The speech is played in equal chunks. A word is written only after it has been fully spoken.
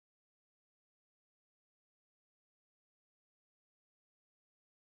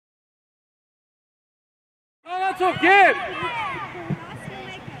Bravo, gib!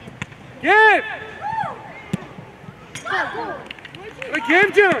 Gib!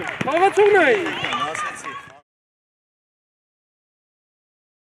 Gib can! Bravo, çok nahi!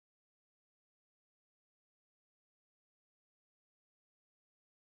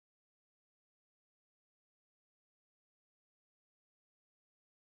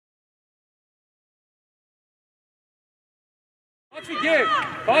 Patrz, gib!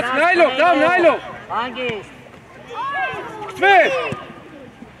 Patrz, najlop, tam, najlop! Hangi? Twee!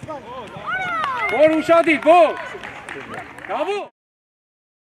 Voor, hoe staat die? Voor! Bravo!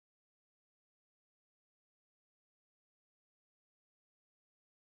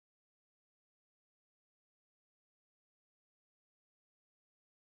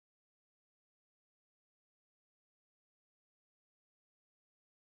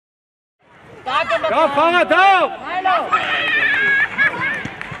 Daar, vangen, daar!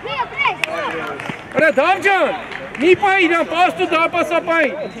 Aरे धाम जान नहीं पाई ना पास तो दा पासा पाई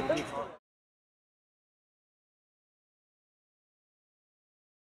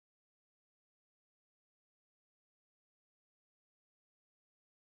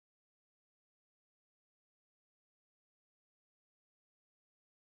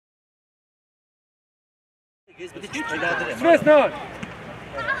Sves na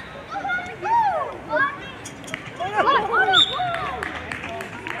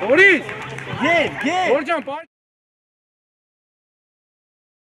Boris Gel Orcan par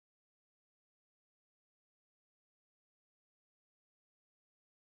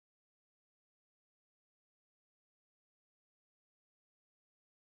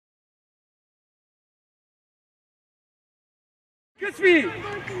Kisvi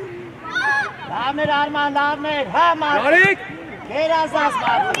Lahmet Arman, Lahmet, Hamar. Yarek Biraz az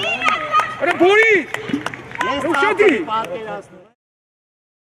var. Aरे Boris Roshadi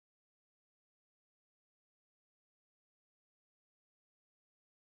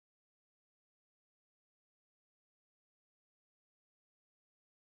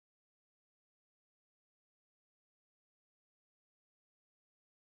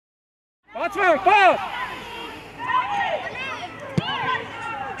Patrz, pas!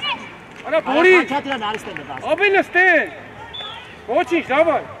 Aरे Boris Abi ne sten Очень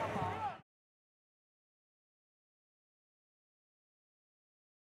давай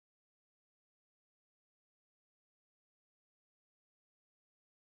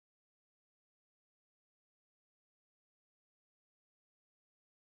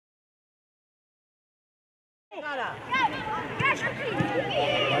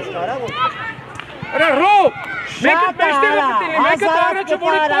Aरे रो मैं तो पेस्टे लगते हैं मैं तो तारा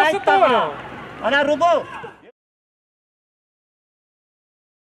चुपोड़ी पास होता है Ana rubo.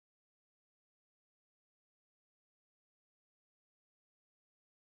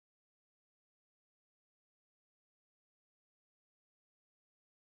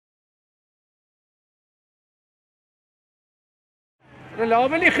 Aरे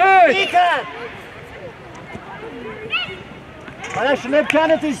लावली खैर Dicker. Ana schnell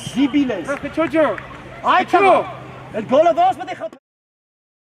kann es Sibiles. Ach çocuğum Ayça. El gol was mit dich.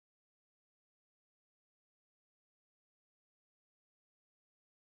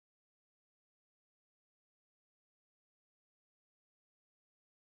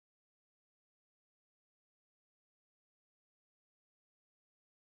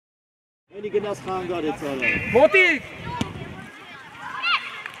 Enige nas khan gade tsara. Motik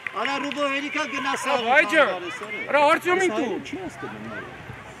Ana rubo enike gnas. Ayça Aरे Artyom'in tu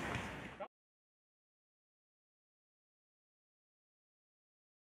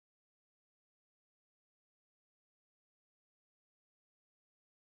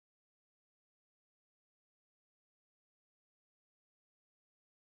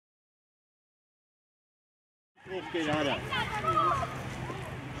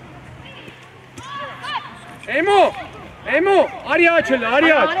Emo Arya açıl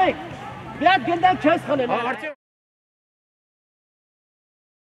Arya Biraz günden kes kalın. Artyom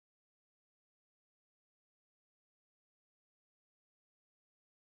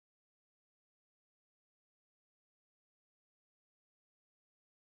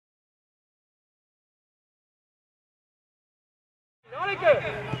Harika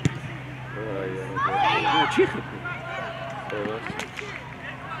Chico.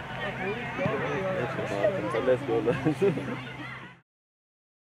 Let's go. Não,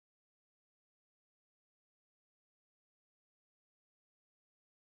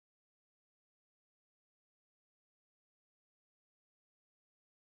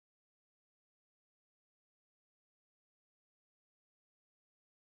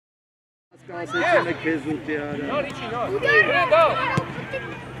 não, não.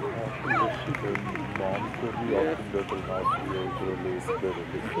 Genau.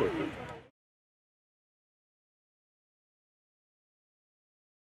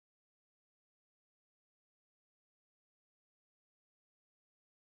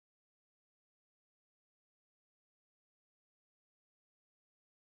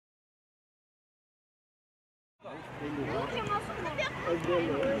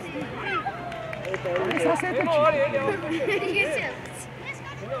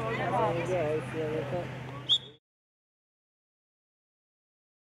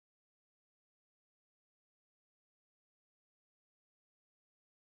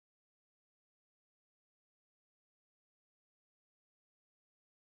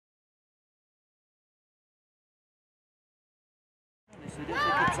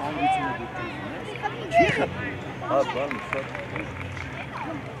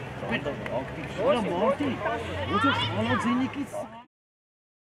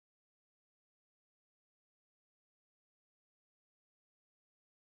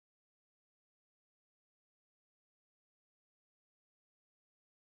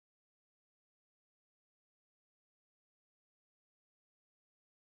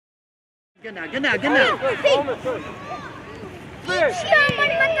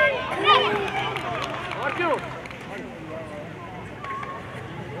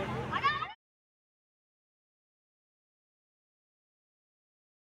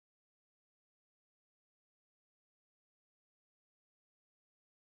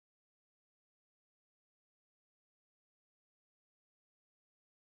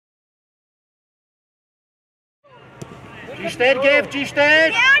 Ճիշտ։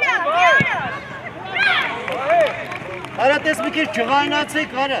 Արա տես մի քիչ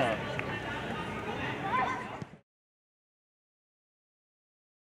ջղայնացեք, արա։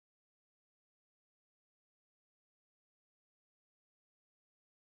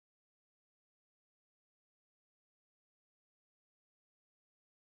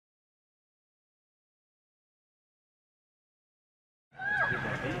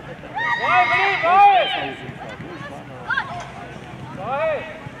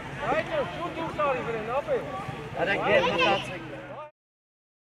 Արա գեր մտածեք։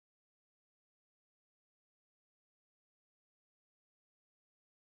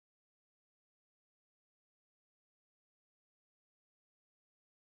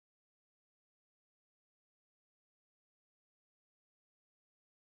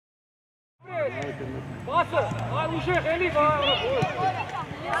 Passa, ai ușor, Eli, va.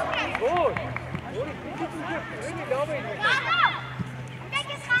 Bun. Eli, da-mă.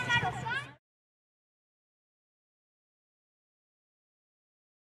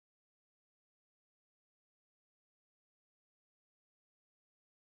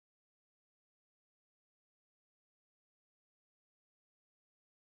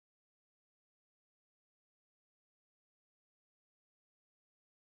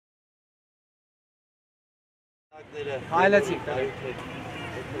 Haylatsik.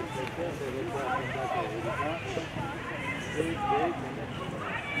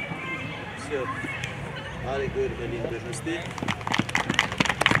 Все. Are gör elin dönüstü.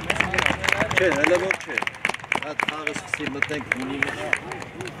 Hele bak. At ağız kısımdan güneyim.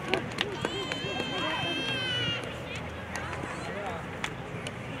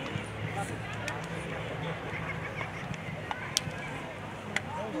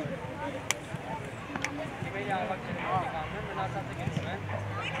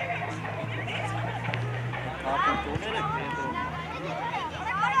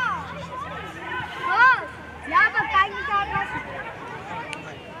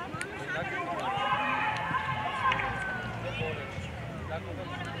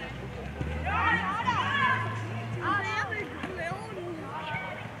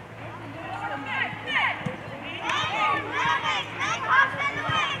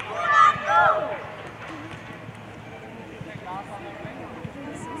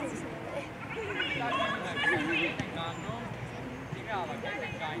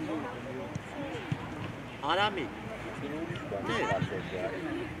 Arami.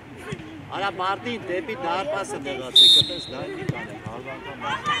 Արա մարդին դեպի դարպասը դեղացեք, կտես լայնի կանեն, հարվանքան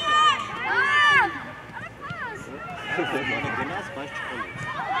մարդին։ Գնաց, բայց չխոլի։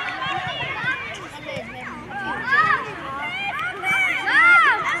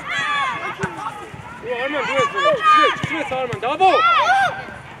 Arman, du jetzt, schwitz, Arman, Davo!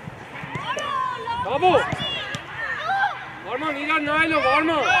 Arman, irar Nailov,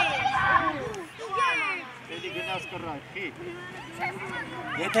 Arman!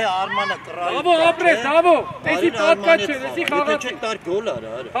 Եթե Արմանը կռայի։ Դավո, ապրես, Դավո, տեսի պատկա չէ, տեսի խաղացի։ Եթե չեք տար գոլ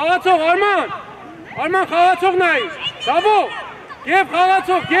արա։ Խաղացող, Արման, խաղացող նայիր, Դավո, Gib,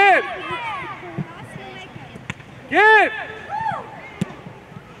 Khalatsov, gib! Gib!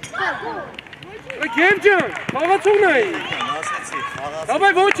 Gib ջան, Khalatsovն է։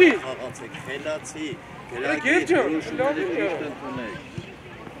 Давай ոչի։ Խելացի։ Gib ջան։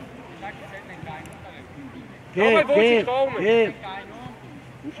 Gib։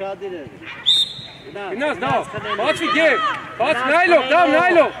 Ուշադիր է։ Գնաս, դավ, բացի գեվ, բաց նայլով, դավ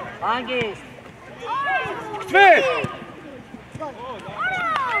նայլով։ Հանգիստ։ Կծվեր։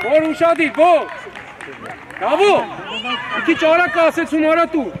 Որ ուշադիր, որ։ Դավո, իքի ճարակ ասեցում արա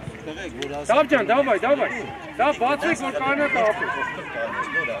տու։ Դավ ջան, դավայ, դավայ։ Դավ բացեք, որ կարնա կապը։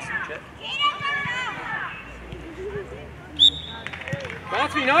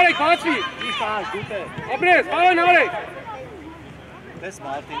 Բացվի, նարեք, բացվի։ Ապրես, խաղա նարեք։ Պես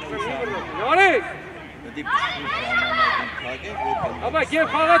Մարտինը ուշադիր։ Նարեք։ Պետք է փակե, որ Աբա,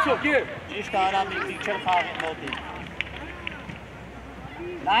 գև խաղացով, գև։ Ճիշտ Արամի քիչ խաղի մոտի։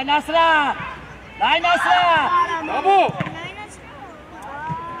 Լայնասրա։ Լայնասրա։ Դավո։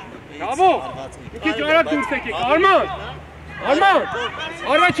 Դավո։ Իքի ճարակ դուրս եկեք, Արման։ Արման,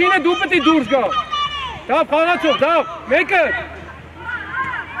 առաջինը դու պետք է դուրս գա։ Դավ, խաղացով, դավ, մեկը։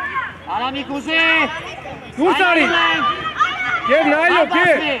 Արամի կուզի։ Դուրս արի։ Գև նայլով, գև։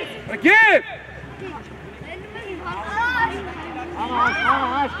 Գև։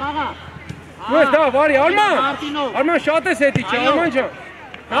 Խաղա։ Դու ես դավ, արի, Արման։ Արման շատ ես հետի չէ, Արման ջան։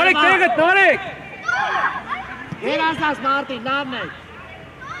 Նարեք տեղդ, նարեք։ Երազած Մարտին, լավն է։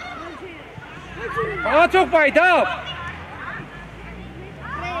 Խաղացող բայ, դավ։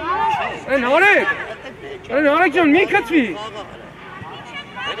 Նարեք։ Նարեք ջան, մի կծվի։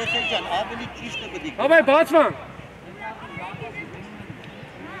 Երեխեք ջան, ավելի ճիշտ է պետք է։ Հավայ, բացվանք։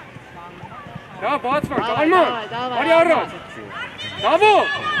 Դա բացվանք, Արման, արի առատ։ Դավո,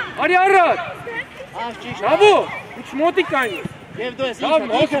 արի առատ։ Դավո, ինչ մոտիկ կայնի։ Եվ դու ես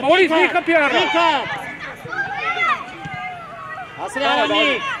Որից մի խպի առատ։ Ասրի Արամի,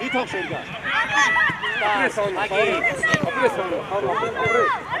 մի թող շերգա։ Ապրես Արման, ապրես Արման,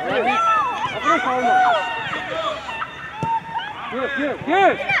 ապրես Արման։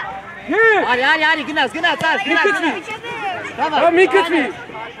 Գև, Արի, գնաց, արի, մի կծվի, գնաց։ մի կծվի,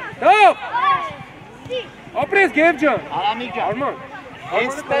 դավ, ապրես գև ջան, Արամի ջան, Արման,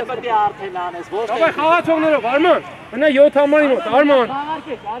 հենց պետք է արդեն անես, ոչ թե։ Davay խաղացողներով, Արման, մնա 7 համարի մոտ, Արման,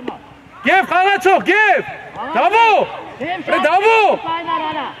 Խաղարկեք, Արման։ գև խաղացող, գև, Դավո, Դավո,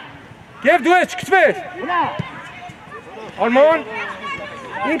 գև դու ես չկծվես, Արման,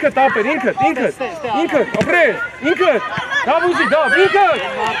 ինքդ ապեր, ինքդ, ապրես, ինքդ, դավ ուզի, դավ,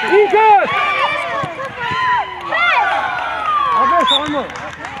 ինքդ, ապրես Արման,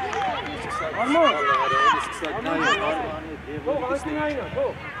 Արման, Դող, այնքնայինը, դող,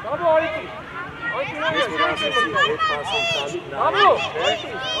 Դավո այդի, Դավո,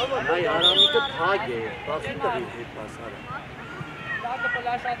 Այ Արամիկը թագ է, բացի տվի հետ պասարը։ Դակը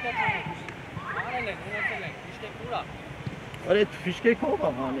պլաշատներ անել են, ունեցել են, իշտեք ուրա։ Արետ ֆիշկեք ով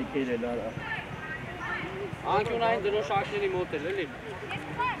է հանեկեր էլ արա։ Անկյունային դրոշակների մոտ էլ, էլի։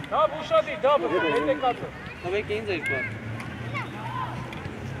 դավ ուշադի, դավ, հետեկացը։ Թվեք ինձ եք բան։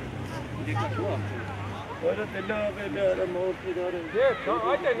 Դեկա չուա։ Որը լավ է լարը մորտի դարը։ Եվ,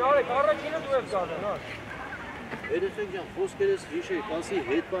 այդ է, նարեք, առաջինը դու ես գալը, նար։ Երեսեք ջան, խոսքերս հիշեք, ասի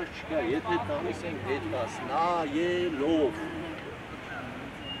հետ պաս չկա, եթե տանես ենք հետ պաս, նայելով։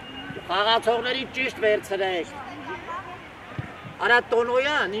 Խաղացողների ճիշտ վերցրեք։ Արա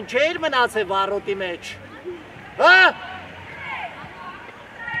Տոնոյան, ինչ էր մնացել վառոտի մեջ։ Հա։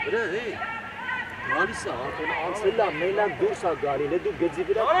 Վրա, հեյ, գալիս է, ատոնը անցել է, մենակ դուրս է գալին, դու գծի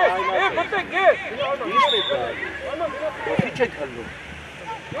վրա Նարեք, գտեք, գև։ Իշտ է գալ, դոխի չեք հլնում։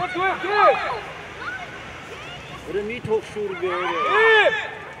 Դու ես, գև։ Վրա մի թող շուր գերը։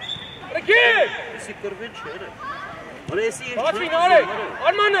 Գև։ Իսի կրվեն չերը։ Վրա եսի էր Բացվի, նարեք,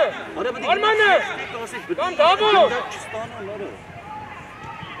 Արմանը, Արմանը, կամ Դավո։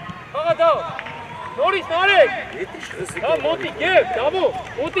 Խաղա դավ, նորից նարեք։ Դա մոտիկ, գև, Դավո,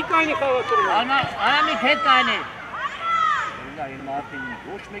 մոտիկ կայնի խաղացողն է։ Արամի հետ կայնի։ Նա իր մարդին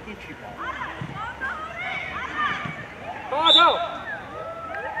ոչ մեկին չի պա։ Խաղա դավ։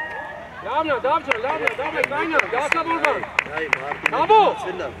 Լավնա, դավ ջան, լավնա, կայնա, դասավորվան։ Դավո,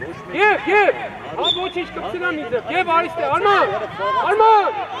 գև, հա ոչինչ կպցնամ ինձ, գև արիստե, Արման,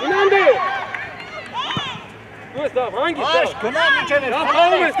 ինանդ է։ Դու ես դավ, հանգիս դավ։ Աշ, գնա միջև ես։ Դավ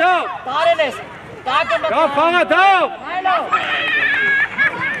խաղում ես, դավ։ Տարել ես։ Տակը մտա։ Դավ խաղա, դավ։ Այլով։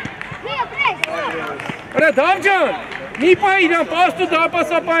 Արա դավ ջան, մի պահ իրան, պաստու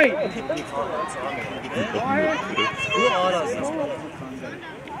դարպասապային։ Դու արաս ես։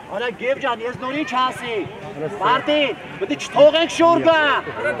 Արա գև ջան, ես նորին չասի։ Մարտին, պետք է չթողենք շուրգա։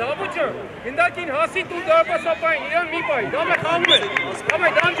 Արա դավոճը, գնդակին հասի տու դարպասապային, իրան մի պայի, դավայ խաղում է,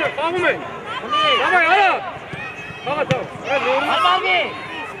 դավայ դանջը, խաղում է, դավայ արա, խաղա դավ, Արմանի։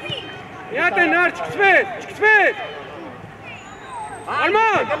 միատ է նար, չկցվեց,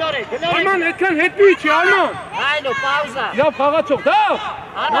 Արման, Արման, հետքան հետմի չի, Արման, Այլո, պաուզա։ լավ խաղացող, դավ,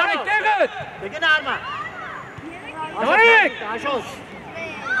 նարեք տեղըտ, Բգին Արման։ նարեք, Աշոս։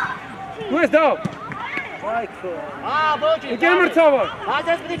 դու ես դավ, Ոչ, եկել մրցավար, բայց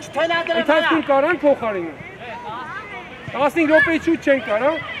ես պետք է չթենադրեմ ընթացքում կարան փոխարինը, 15 րոպեի շուտ չեն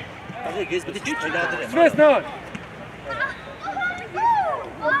կարա, Ես պետք է չթույլատրեմ։ Սվես նար,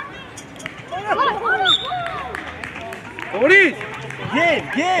 Օրից,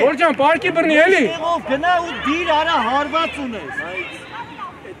 Օրջան, պարկի բրնի էլի, Գնա ու դիր արա հարված ունես։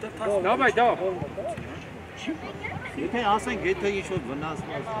 դավայ դավ, Եթե ասենք, եթե ինչ-որ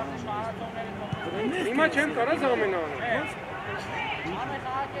վնասված։ Հիմա չեմ կարա զամենա անը,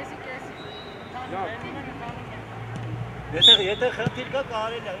 Եթե խնդիր կա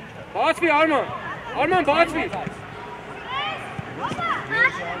կարել է, ինչ է։ բացվի Արման, Արման բացվի,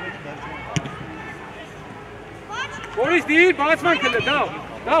 Օրից դիր, բացման կլը, դավ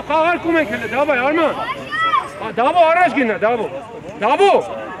խաղարկում ենք հլը, դավայ Արման, դավո առաջ գինա, դավո,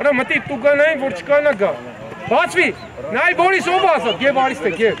 հրա մտի տու գանային, որ չկանա գա, բացվի, նայ Բորիս ով ասած, գև արիստ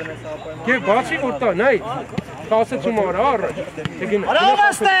է, գև բացվի որ տա, նայ, կասեցում արա առաջ, Արա ով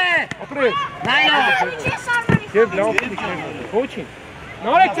աստ է, ապրես, նայնա, գև լավ ոչին,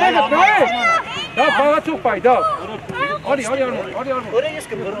 նարեք ծեղըտ, նարեք, դավ խաղացող պայ, դավ, արի Արման, Որը ես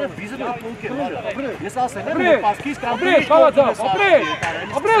կմրնեմ վիզը կպունք է, ես ասել եմ, ապրես, պասկից ապրես, խաղացավ,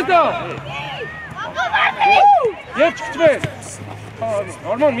 ապրես դավ, և չկծվես,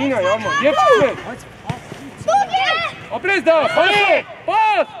 Արման մինայ, Արման, և չկծվես, ապրես դավ,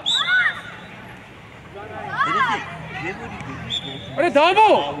 պաս, Արե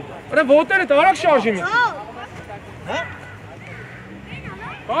դավո, արե ոտերդ արակ շարժիմի,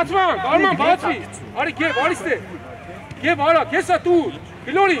 բացվանք, Արման բացվի, արի գև, արիստ է, Եվ արակ, եսա տուր,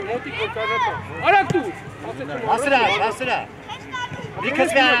 գլորի, մոտիկ որ կարապա, արակ տուր, հասրա,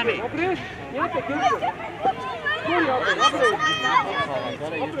 դիքսվի արամի, ապրես, միատ է կենցը,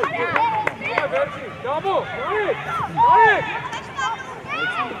 դավո, նարեք,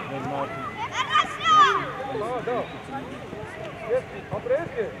 ապրես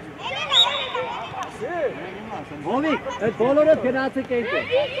կե, Բովիկ, այդ բոլորը գնացեք ենք է,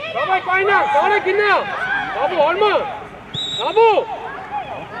 դավայ կայնա, կարեք ինա, դավո, Արման, Դավո,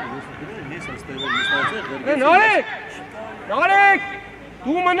 նարեք,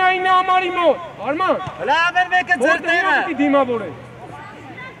 դու մնա ինը ամարի մոտ, Արման, լավ էր մեկը ձեր տեղը, դիմավոր է,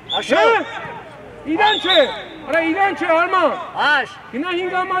 Աշո, իրան չէ, արա իրան չէ Արման, Աշ, գնա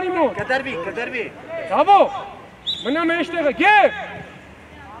 5 ամարի մոտ, կտրվի, Դավո, մնա մեջ տեղը, գև,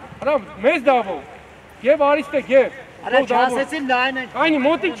 արա մեզ Դավո, գև արիստ է գև, արա չասեցին լայն են, այնի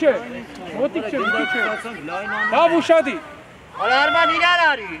մոտիկ չէ, դավ ուշադի, արա Արման իրար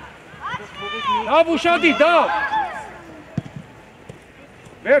արի, դավ ուշադի, դավ,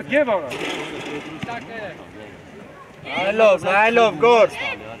 վերդ գև արա, Նայլով, գործ,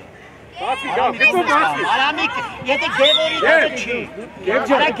 բացվի, դավ, գետում բացվի, Արամիկ, եթե գևորի դավը չի,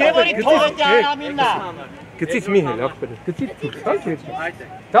 արա գևորի փողոտ է Արամիննա, Գծից մի հել, աղբերը, գծից թուր, հա կերճ,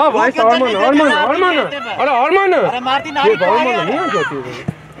 դավ, այս Արմանը, արա Արմանը, արա մարդին և Արմանը, մի անջատ եղել,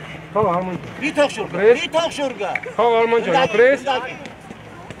 խաղ Արման, մի թող շուրգա, խաղ Արման ճան, ապրես,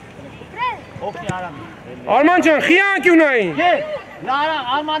 Արման ճան, խիանք ունային, Լարա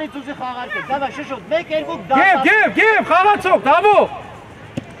Արմանից ուզի խաղարկ է, դավա շշոտ, մեկ երկուք գև, խաղացող, դավո,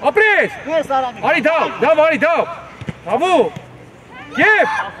 ապրես, արի դավ, արի դավ, դավո,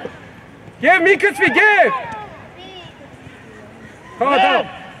 գև, մի կծվի, գև, խաղա դավ,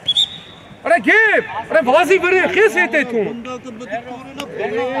 արա գև, արա վազի վրի, խես հետ էթում,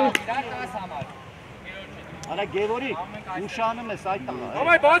 Արա գևորի, ուշանում ես այդ տղա,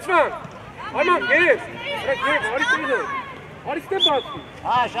 Ամայ բացման, Արման գև, արի տրիզը, արի ստեմ բացվի,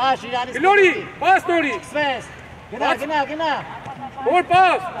 Աշ, իրանից գլորի, պաս նորի, Սվես, գնա, որ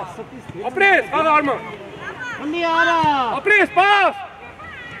պաս, ապրես, խաղա Արման, ունի արա, ապրես, պաս,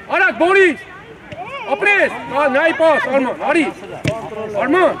 արակ Բորիս, ապրես, նայ պաս, Արման, արի,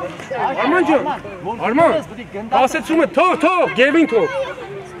 Արման ջան, Արման, ասեցում է, թող, գևին թող,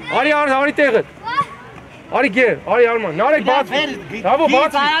 արի տեղըտ, արի գև, արի Արման, նարեք բացվի, դավո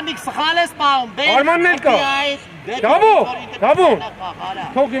բացվի, Արամիկ սխալ ես պահում, Արմանն էլ կա, դավո,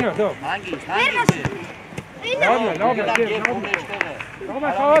 թող գինա, թող, լավն է,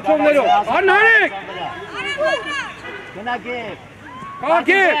 դավայ խաղացողներով, նարեք, Գնա գև, խաղա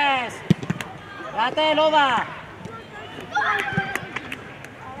գև, Ratelova.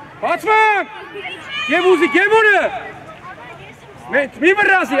 Բացման։ Եվ ուզի, եվ որը։ Մի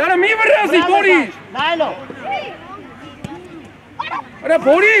վրասի, արա մի վրասի, Բորիս։ Նայլո։ Արա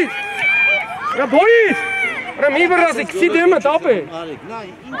Բորիս։ Արա Բորիս։ Արա մի վրասի, քսի դեմը տապ է։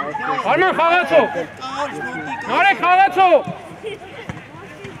 Արման խաղացող։ Նարեկ խաղացող։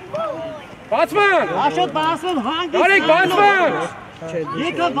 Բացման։ Աշոտ բացվում հանգիստ։ Նարեկ բացման։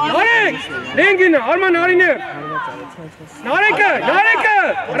 Նարեկ, լենգինը, Արման արիներ։ Նարեկը, նարեկը,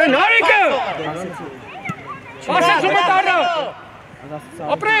 արա նարեկը։ Բասեցում է տարնա։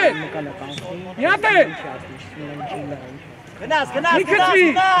 Ապրել։ Միատ է։ Գնաց։ Մի կծվի։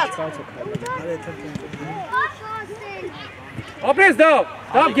 Ապրես դավ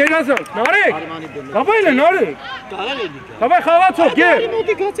գերազան, նարեկ։ Դավայլ է նարեկ։ Դավայ խաղացող, գև։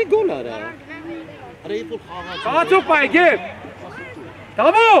 Մոտիկացի գոլ արա։ Արա իպուր խաղացող պայ, գև։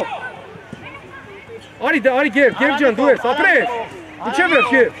 Դավո։ Արի գև ջան, դու ես, ապրես։ Դու չեմ ես,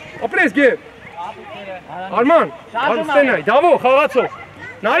 գև, ապրես գև։ Արման, ստենայ, դավո, խաղացող։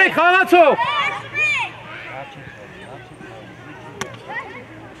 Նարեկ խաղացող։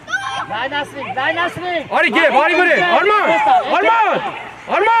 Լայնասրիկ։ Արի գև, արի վրե,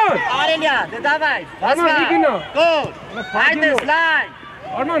 Արման։ Արելյա, դե դավայ։ Արման, մի գնա։ Գոլ։ Հայտես լայն։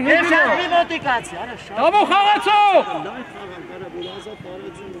 Արման, մի Եվ գնա։ շատ մի մոտիկացի, արա շատ։ Դավո խաղացող։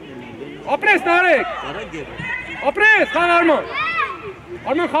 Ապրես նարեկ։ Ապրես, խաղ Արման։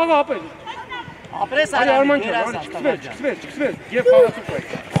 Արման խաղը ապրես։ Ապրես Արի արա, Արման ջան, չքսվես, և խաղացող պայ,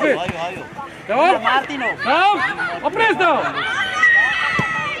 չքսվես։ Դավ, Մարտինով։ դավ, ապրես դավ։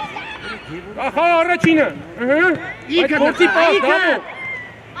 Խաղը առաջինը, այդ գործի պաս, դավո։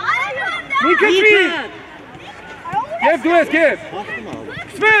 Մի կծվի։ Եվ դու ես, գև։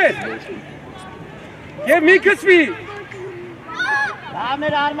 Քսվես։ Եվ մի կծվի։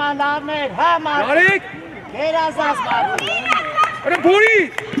 Լավներ Արման, լավներ, հա Մարտին։ Նարեկ, Գերազանց Մարտին։ արա Բորիս։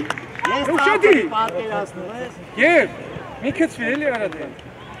 Ես Ուշադի։ պատկերացնում ես։ Եվ, մի կծվի էլի արա դե։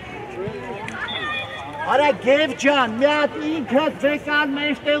 Արա Գև ջան, մի հատ ինքդ վեկան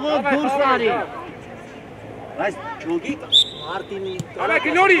մեջտեղով դուրս արի։ Բայց ճոգի Մարտինի Արա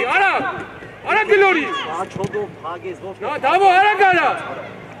գլորի, արա գլորի։ աչոդով փագես ոչ Դավո, արա գարա։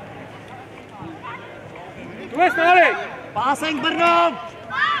 Դու ես նարեկ։ Պասենք բռնով։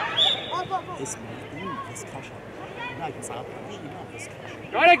 Ես Մարտին ես քաշա։ Նա ես ապրի, նա ես քաշա։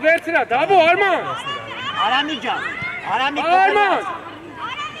 Նարեկ վերցրա, դավո, Արման։ Արամի ջան, Արամի Արման։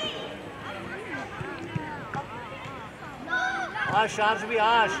 Աշ շարժվի,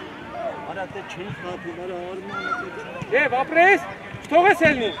 աշ։ Արա դե չեն խափում, արա Արմանը Եվ ապրես, չթողես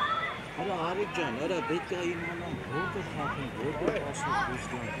ելնի։ Արա Արիկ ջան, արա պետք է իմանամ որտեղ խափում, որտեղ ասում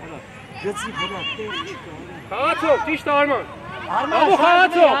Ռուսլան, արա գծի վրա տեղ չկա։ Խաղացող, ճիշտ Արման։ Արման, Դավո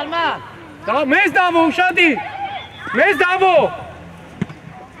խաղացող։ Արման։ Մեզ դավո, ուշադի։ Մեզ դավո։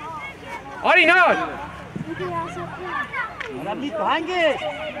 Արի նար։ Արամի հանգես։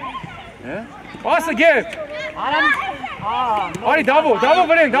 Ասը գև։ Արամ, Արի դավո,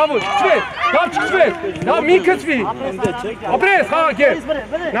 վրեն, դավո, չքսվես, դավ չքսվես, դավ մի կծվի, ապրես, խաղա գև,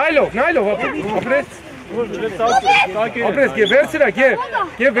 նայլով, ապրես, գև, վերցրա, գև,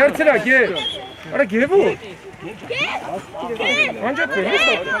 արա գևու, անջատ վեր,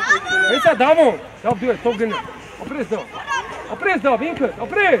 հեսա դավոն, դավ դու ես, թող գնը, ապրես դավ, ինքըտ,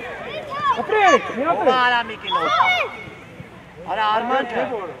 ապրես, մի ապրես, Արամի կինով։ Արա Արման ջան,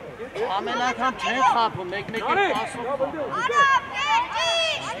 ամեն անգամ չեն խափում, մեկ-մեկ են ասում։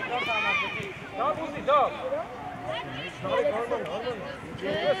 դավ ուզի, դավ,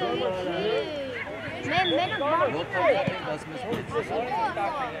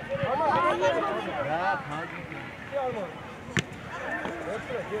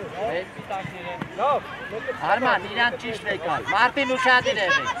 Արման, իրանք ճիշտ եկալ, Մարտին ուշադիր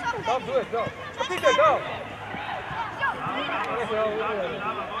եղեք։ դավ դու ես, դավ, պտիկ է, դավ,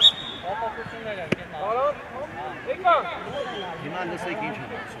 Արամ, եկան, Հիմա լսեք ինչ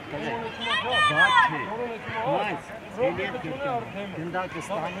եմ ասում, բակ չէ, բայց Էլիև գնդակը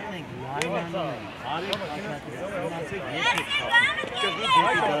ստանում ենք, լայնանում ենք, արեք աշատրացեք, ես եք չգի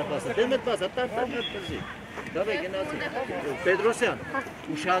դեպի դարպասը, դեմ էտ պասը, տար պրզի, դավե գնացի, Պետրոսյան,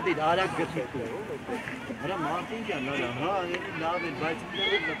 ուշադիր, արակ գթիկու, հրա Մարտին ջան, հա, լավ է, բայց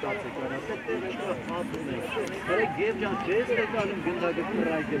ինքներով մտացեք, արա, պետեր եկա խապում ենք, հրա Գև ջան, չես եկալում գնդակը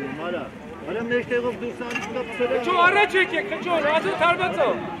կրայգելում, արա, Արա մեջտեղով դուրս անից կա պսելա։ Քչո առաջ եկեք, քչո, ազու թարվածո։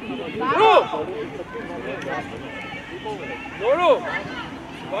 Նորո։ Նորո։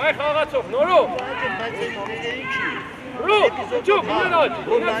 Վայ խաղացող, նորո։ Նորո, քչո, գնաց,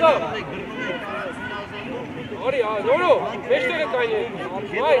 գնացա։ Արի, նորո, մեջտեղը կայնի։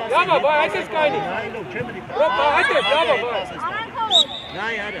 Բայ, լավա, բայ, այդ ես կայնի։ Այդ ես, լավա, բայ։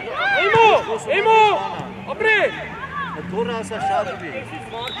 Էմո, ապրես։ Դուրը ասա շարժվի։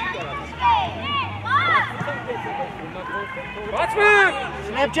 Բացվան։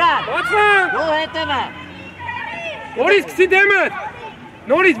 Սնեպջան։ Բացվան։ Դու հետևը։ Նորից կսի դեմըտ։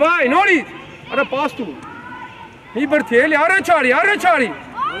 Նորից, բայ, նորից։ Արա պաստու։ Մի բրդի, էլի, առաջ արի։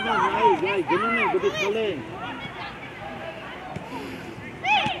 Գնում են, գտի խլեն։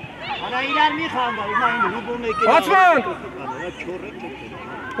 Արա իրար մի խանդա, հիմա իմ հուբում եկել։ Բացվան։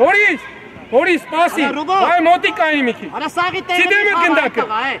 Հորիս, պասի, բայ մոտի կայնի մի քիչ։ Արա սաղի տեղը դեմըտ գնդակը։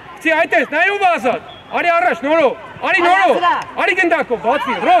 Կսի այդ ես, նայով ազատ։ Արի առաջ, նորո, արի նորո, արի գնդակով,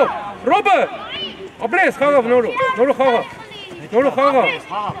 բացվի, ռոբը, ապրես, խաղավ նորո խաղավ,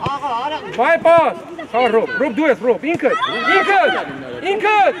 բայ պաս, խաղ ռոբ դու ես, ռոբ, ինքըտ,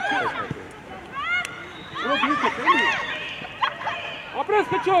 ապրես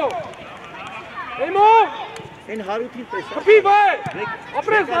խճով, էմո, Են հարութին պես։ խպի բայ,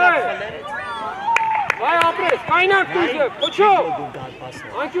 ապրես բայ, ապրես, կայնակ դուզը, խոչով,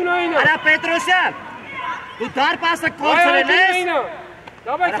 անկյունայինը, Արա Պետրոսյան, դու դարպասը կործրել ես,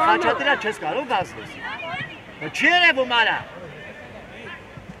 Դավայ արա խաչատիրա չես կարող գասնես, չի երևում արա,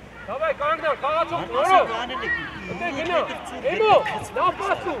 Դավայ կանգնար, խաղացող նորով, գնա, էմո, լավ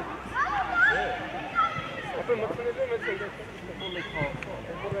պաստու, ապր մտքնելու մեծ են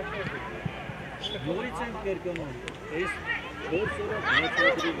Նորից են կերկնում, այս 4 օրը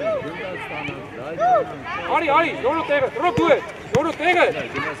հացատրիվ են, գնդակ ստանանք, Արի, նորո տեղը, ռոբ դու ես, նորո տեղը,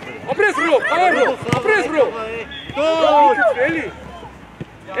 ապրես ռոբ, ապրես ռոբ, էլի,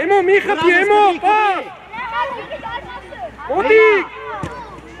 էմո մի խպի, էմո, պար, մոտիկ,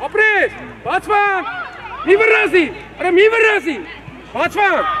 ապրես, բացվան, մի վրազի,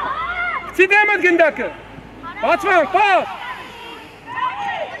 բացվան, կցի դեմըտ գնդակը, բացվան, պար,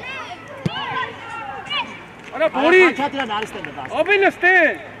 Արա բորի, խաչատիրան արիստեն է բաս, ապին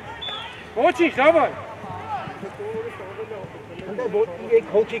նստեն, ոչինչ, դավայ, Եկ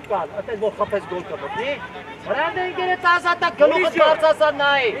հոչիկ կան, ատես որ խպես գոլ կպտի, հրանդ են գերեց ազատակ գլուխը բարձասան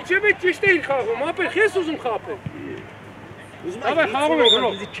նայի, Իչև է ճիշտ էին խաղում, ապեր խես ուզում խապել, դավայ խաղում են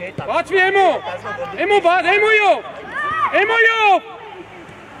գրով, բացվի էմո բաց, էմոյով,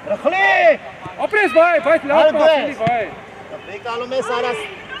 Ռխլի, ապրես բայ, բայց լավ պասելի բայ, վեկալում ես արա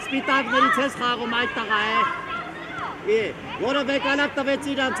սպիտակներից ես խաղում այդ տղա որը վեկալակ տվեց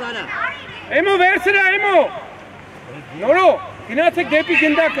իրանց արա, էմո վերցրա, էմո, նորո, գնացեք դեպի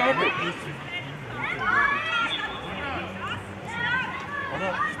գնդակը, ապեր,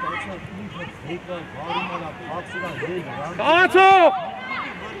 խաղացող,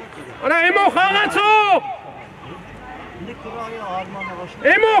 արա էմո խաղացող,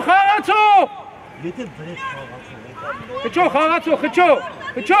 էմո խաղացող, խճո խաղացող,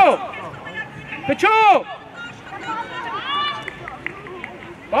 խճո,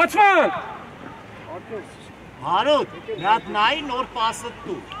 բացվանք, Հարոտ, նատ նայի նոր պասըտ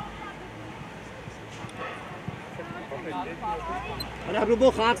տու, Արա ռուբո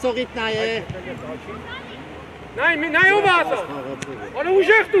խաղցողիտ նայ է, նայով ազա, արա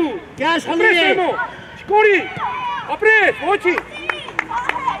ուժեղ դու, կյաշ խլի ապրես է, էմո, չկորի, ապրես, ոչի,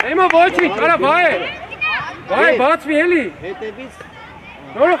 էմո ոչի, արա բայ, բացվի էլի, հետևից,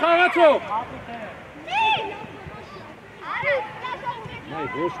 նորը խաղացող, Նայ,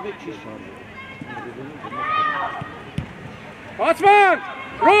 ոչ մեկ չի շարժում, բացվան,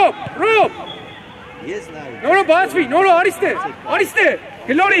 ռոբ, ես նայ, նորը բացվի, նորը արիստե,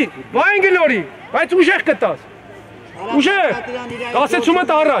 գլորի, բայն գլորի, բայց ուժեղ կտաս, ուժեղ, կասեցումըտ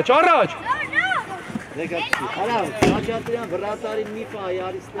առաջ, Արա, խաչատիրան վրատարին մի պահ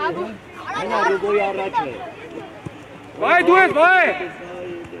արիստե, հենա ռուբոյի առաջ է, բայ դու ես, բայ,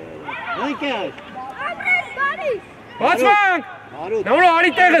 Նայք է այս, բացվանք, նորը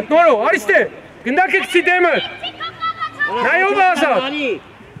արի տեղըտ, նորը, արիստե, գնդակ եք ծի դեմըտ, նայով ազատ,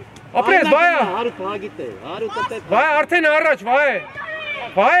 ապրես, բայա, հարուտ հագիտ է, հարուտ է տեպ, բայ, արդեն առաջ,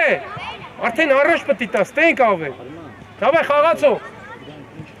 բայ, արդեն առաջ պտի տաս, տենք ավել, դավայ խաղացող,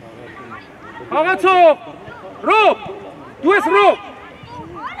 ռոբ, դու ես ռոբ,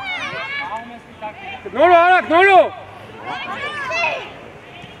 նորո արակ, նորո,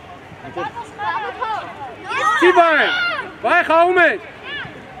 Չի բայ խաղում ես,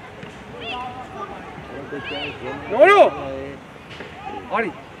 նորո,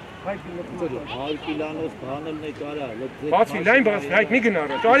 արի, Հարկիլանոս բանելն է կարա, բացվի, լայն բացվի, հայք մի գնա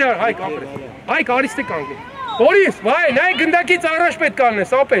առաջ, արի հայք ապրես, հայք արիստե կանգ է, Բորիս, բայ, նայ գնդակից առաջ պետք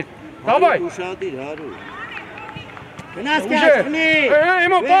կալնես, ապետ, դավայ, ուշադիր հարու, գնաս կյաշ խլի,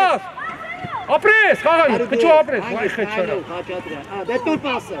 էմո պաս, Ապրես, խաղան, խչո ապրես, վայ խչարա։ Դե տուր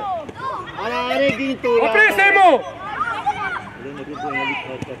պասը։ Արա արեգին տուր։ Ապրես Էմո։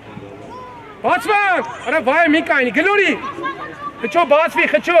 Բացվան, արա վայ մի կայնի, գլորի։ Խչո բացվի,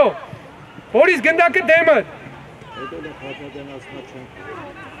 խչո։ Որիս գնդակը դեմը։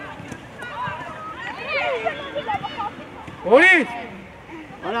 Որիս։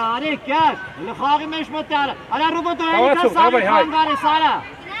 Արա արեգ կյար, լխաղի մեջ մտի արա։ Արա ռուբո դու այնքան սավի խանգար ես արա։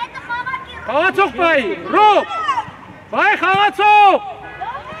 Խաղացող բայ, ռոբ, բայ խաղացող։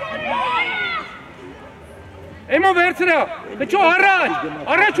 Էմո վերցրա, խչո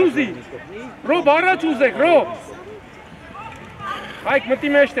առաջ ուզի, ռոբ առաջ ուզեք, ռոբ։ Հայք մտի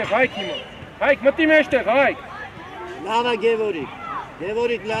մեջտեղ, հայք հիմա, հայք մտի մեջտեղ, հայք։ Լավա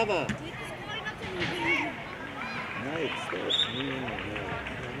Գևորիկ լավա։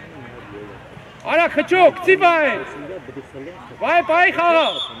 Արա խչո, կծի բայ։ Բայ խաղա։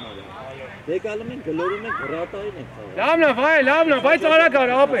 Դեկալում են գլորում են ռատային են խաղա։ Լավնա, բայց արագ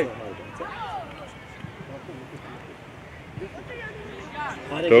արա, ապե։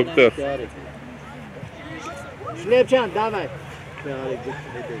 Դոկտոր։ Շլեպչան, դավայ։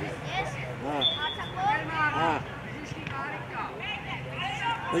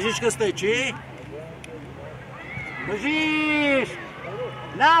 Բժիշկ ստե, չի։ Բժիշկ։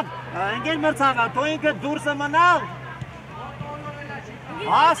 Լավ, ընգել մրցաղա, թո ինքը դուրսը մնալ։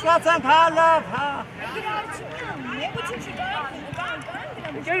 Հասկացանք, հա, լավ, հա։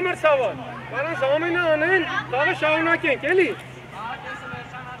 Ընկեր մրցավար, կարանց ամենը անեն, խաղը շարունակենք, էլի։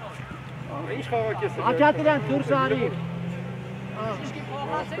 Ինչ խաղակ ես։ Աջատիրանք դուրս արի։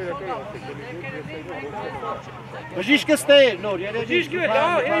 Բժիշկը ստե էր նոր, երևի։ Բժիշկը, դա,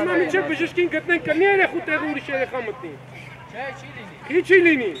 հիմա միջև բժիշկին գտնենք կլնի երեխ ու տեղ ուրիշ երեխա մտնի։ Չէ, չի լինի։ Քիչ չի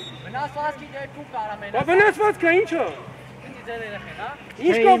լինի։ Վնասվածքի դեպքում կարա մենակ։ Բա վնասվածքը ինչա։ Ձեր երեխեն, հա։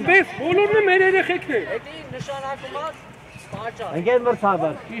 Ինչ կա բես, բոլորն է մեր երեխեքն են։ Էդի նշանակում է պատճառ։ Ընկեր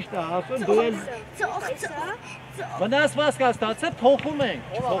մրցավար, ճիշտ է, ասում դու էլ վնասված կա ստացել, փոխում ենք։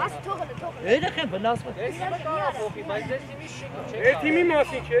 Երեխեն վնասված։ Ես հիմա կարա փոխի, բայց ես թիմի շիկը չէ։ Այդ թիմի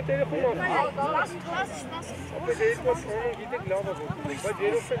մասին չէ, այդ երեխու մասին։ Ապա դե այդ մասը գիտեք լավ է ոք, բայց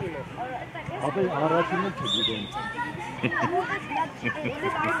երեխը հիմա։ Ապա առաջինը չգիտեմ։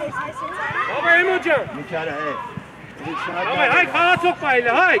 Ապա Էմո ջան։ Միքարա, հե։ Ապա հայք խաղացող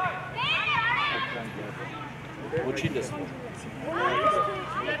բայլը, հայք։ Ոչի լսվում։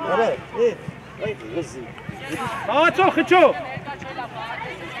 Արա, այ գզի։ Խաղացող խչո։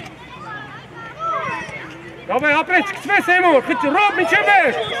 Դավայ ապրես չկցվես Էմո, ռոբ միջև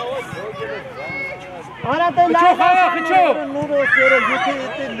ես։ Արա դե Խչո խաղա, խչո։ նուրոսերը եթե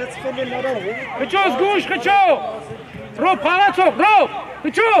լծվել են արա։ Խչո զգուշ, խչո։ Ռոբ խաղացող, ռոբ։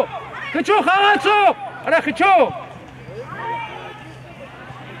 Խչո խաղացող։ Արա խչո։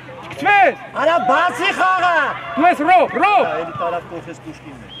 Չկցվես։ Արա բացի խաղա։ Դու ես ռոբ։ Էլի տարավ կողես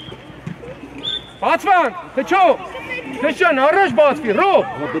կուշկինն է։ Բացվան, խչո։ Խչան, առաջ բացվի, ռոբ։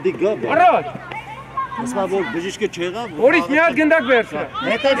 Բդի գա։ Առաջ։ Ասма որ բժիշկը չեղավ։ Որից մի հատ գնդակ վերցրա։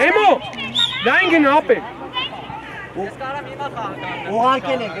 Էմո, լայն գնա ապե։ Ես կարամ հիմա խաղանալ։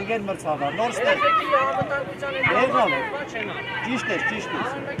 Ուղարկել ենք ընկեր մրցավար, նոր ստեղ։ Երեխեքի անվտանգության են Եղավ։ չենա։ Ճիշտ է։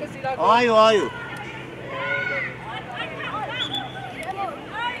 Անում եկես իրական։ Այո։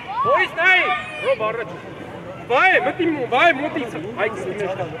 Որից նայ, ռոբ առաջ։ Բայ, մոտից, հայք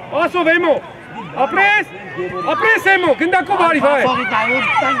մեջտեղ։ Ասով Էմո, ապրես Էմո, գնդակով արի, բայ։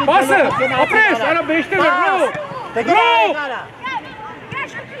 Բասը, ապրես, արա մեջտեղ է, ռոբ։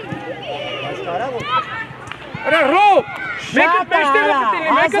 Արա ռոբ, մեկը մեջտեղ է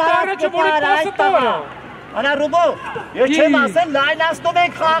պտիլի, մեկը առաջը որիտ պասը տավա։ Արա ռուբո, ես չեմ ասել լայնացնում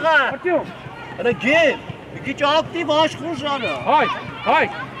ենք խաղը։ Արտյոմ։ Արա գեր, մի քիչ ակտիվ աշխուժ արա։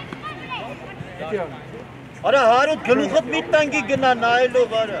 Հայք։ Արա հարուտ գլուխդ մի տանգի գնա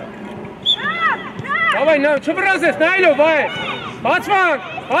նայելով արա։ Դավայ, չվրազես, նայելով, բայ։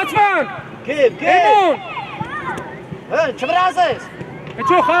 Բացվան։ Գեր։ Էմոն։ Հա, չվրազես։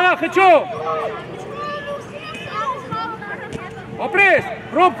 Խչո խաղա, խչո։ Ապրես,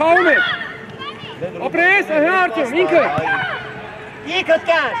 ռոբ խաղում է։ Ապրես, ահա Արտյոմ, ինքը։ Ինքդ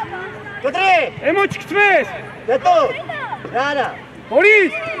կար։ Կդրի։ Էմո չկցվես։ Դետո։ Արա։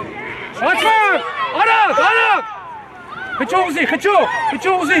 Որից։ Բացվան, արագ։ Խչո ուզի,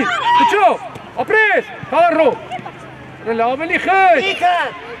 խչո։ Ապրես, խաղա ռոբ։ Լավ էլի խչ։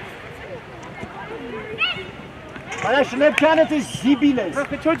 Ինքդ։ Արա շլեպչանը դու զիբիլ ես։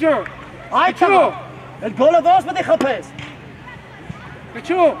 Խչո ջան։ Այդ չո։ Այդ գոլը ոնց պետք է խփես։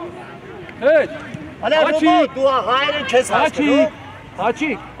 Խչո։ Հեչ։ Արա ռոբոտ, դու հայրը չես հասկանում։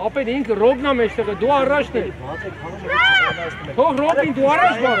 Հաչիկ, ապեր ինքը ռոբն է մեջտեղը, դու առաջն է։ Թող ռոբին դու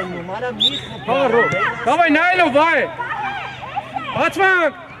առաջ բար։ Հա ռոբ։ Դավայ նայելով վայ։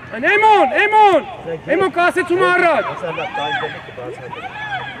 Բացվանք։ Էմոն կասեցում առաջ։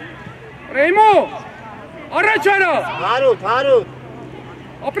 Էմո, առաջ արա։ Հարութ։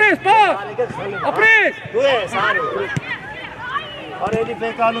 Ապրես, պաս։ Ապրես։ Դու ես հարութ։ Արելի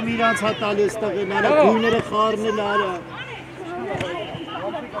բեկանում իրանց հա տալիս տղեն, արա գույները խարնել արա։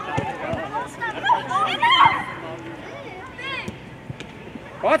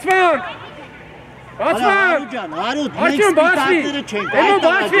 Բացվանք։ Հարութ, մենք սպիտակները չենք։ Էմո,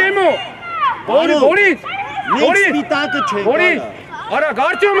 բացվի էմո։ Որից։ Մենք սպիտակը չենք։ Որից։ Արագ,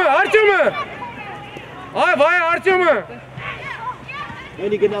 Արտյոմը։ Այ, վայ, Արտյոմը։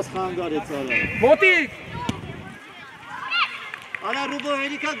 Էլի գնաց խանգարեց արա։ Մոտիկ։ Արա Ռուբո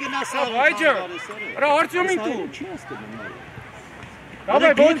հերիկա գնաց Այ ջան, արա Արտյոմին դու։ Չի ասկնում։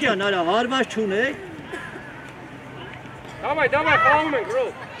 Դավայ, ոտքի։ Արա հարված չունեք։ Դավայ, խաղում ենք,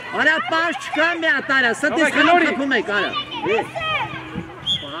 ռոբ։ Արա պաշ չկա մի ատարա, ստես խնով խփում եք արա։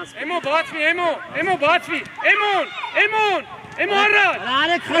 Էմո բացվի, Էմո բացվի, Էմոն առաջ։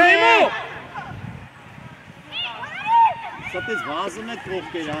 Արեք խնայ։ Ստես վազում եք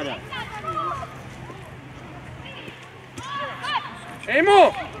կողքեր արա։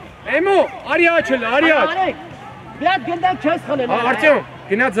 Էմո, արի աչել, արի աչ։ Արեք, բիատ գնդակ չես խլել։ Արտյոմ,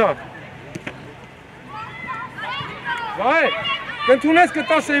 գնա ձավ։ Վայ, կընդունես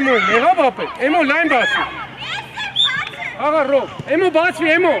կտաս Էմոյին, եղավ ապել, Էմո լայն բացվի։ Աղա ռոբ, Էմո բացվի,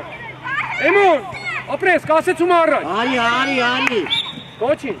 Էմոն, ապրես, կասեցում առաջ։ Արի։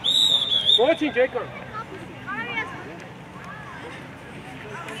 Ոչինչ, եկան։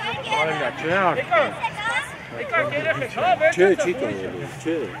 Եկան երեխեք, հա, վերջը։ Չէ, չի կարելի,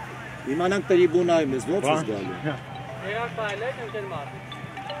 չէ։ Իմանանք տրիբունայում ես, ոնց ես գալու։ Երար պայլեք ընկեր մարդ։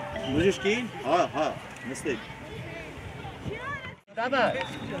 Մուժիշկին, հա, նստեք։ Դաբա,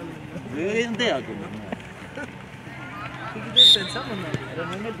 ընդ է ագնում։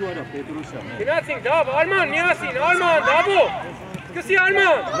 Ռնումել դու արա, Պետրուսյան։ Գնացինք, դավ, Արման, միասին, դավո։ Սկսի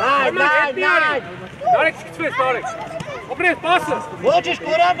Արման, հետ մի արի։ Դարեք սկսվես, դարեք։ Ապրես, պասը։ Ոչիշ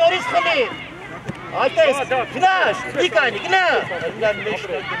կորան նորից խլի։ Այդպես, գնաշ, դիկանի, գնա։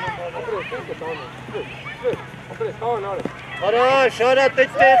 Ապրես, տան արը։ Արաշ, արա,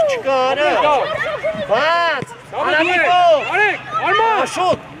 տեղ չկա, արա։ Բաց, արամիկո։ Արեք, Արման։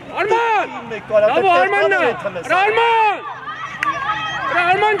 Աշոտ։ Արման։ Դավո, Արմանն է։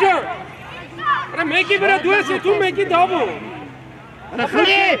 Արման ջան։ Մեկի վրա դու ես եթում, մեկի դավո։ Արա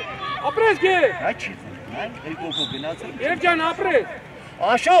խլի։ Ապրես գեր։ Այդ չի խլի, երկոքով գնացել։ Եվ ջան, ապրես։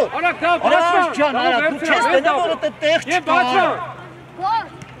 Աշոտ։ Արակ, դավ, բացվան։ Ջան, արա, դու չես տնեմ, որ տեղ Եվ չկա։ բացվան։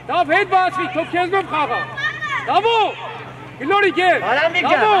 Դավ, հետ բացվի, թող քեզնով խաղա։ Դավո, գլորի գեր։ Արամիկ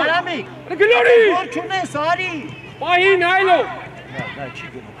ջան, արամիկ։ Գլորի։ Որ չունես, արի։ Պահի նայլով։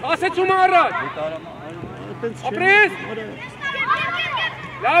 Ասեցում առաջ։ Ապրես։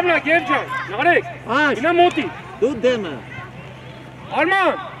 Լավնա, գեր ջան, նարեք։ Գնա մոտի։ Դու դեմը։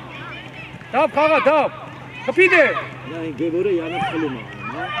 Արման։ Դավ, խաղա, դավ։ Խպի դե։ Այն գևորը յանապ խլում է։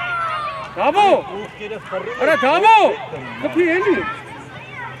 Դավո։ Արա, դավո։ Խպի էլի։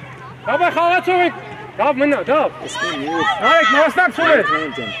 Դավայ խաղացով ենք։ Դավ մնա, դավ։ Նարեք, մասնակցում եք։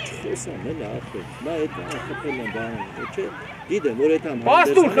 Չխոսամ էլ ախր, նա էտ ախպել են բանը, չէ, գիտեմ, որ էտ համ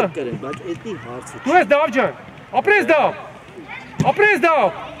Պաստուր խը։ կրեն, բայց էտին հարցը Դու ես դավ ջան, ապրես դավ,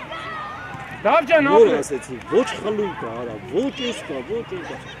 դավ ջան Որ ապրես, ասեցի, ոչ խլում կա, արա, ոչ ես կա, ոչ ես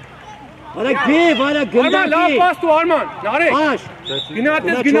կա Արա գև, արա Արման, լավ գնդակի պաստու Արման, նարեք, Աշ,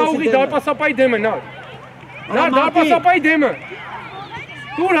 գնատես գնա ուղի դարպասապայի դեմը, նար դարպասապայի դեմը,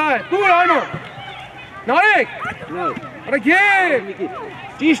 տուր Արման, նարեք, արա գև,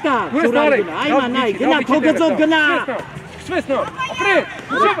 ճիշտ է, շուրար գնա, այման նայ, գնա, քո գծով գնա Սկսվես նար, ապրես,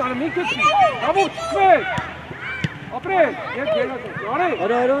 ուշև արա մի կծվի, դավոտ, սկսվես, ապրես, ետ գելատ ես, նարեք,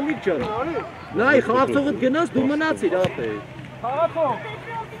 Արա արամիկ ճան, նայ, խաղացողըտ գնաս, դու մնացիր ապե խաղացող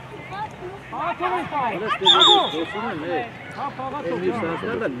են պահ, Խոսում եմ, Էմի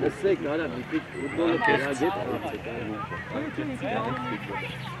սասնալը լսեք, արա, մի պիտ ուդոլը պերագետ հարցեք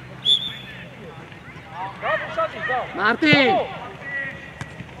Մարտին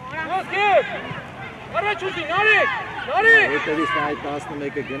Մասկև, առաջ ուզի, նարեք, Հետևից այդ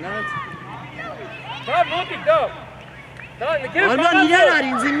 11-ը գնաց դավ մոտիկ, դավ, Արման իրարար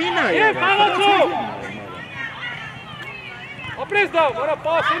ինձի մինա Եվ խաղացող, ապրես դավ, արա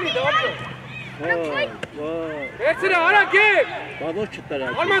պաս էլի դավ ջան Վերցրը, արա գև, Բա ոչ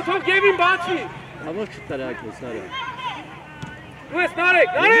չտրակ Արման թող գևին բացվի Բա ոչ չտրակ ես արա Դու ես նարեք,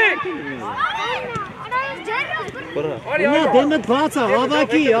 Նա դեմդ բաց է,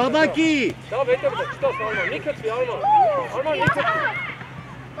 հավաքի։ Դա վետը բտա, չտաս Արման, մի քծվի Արման, մի քծվի։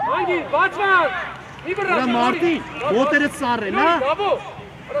 Հանգի, բացվան, մի բրած։ Արա Մարտին, ոտերդ սարրեն, հա։ Դավո,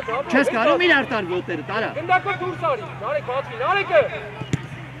 Չես կարում իրար տար ոտերդ, արա։ գնդակը դուրս արի, Նարեկ բացվի, Նարեկը։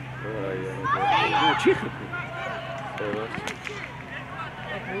 Չի խփի։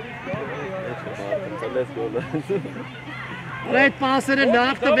 Արա այդ պասերը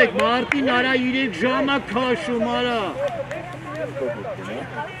լավ տվեք, Մարտին արա 3 ժամա քաշում, արա։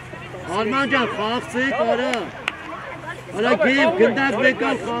 Արման ջան, խաղցեք, արա։ Արա գև, գնդակ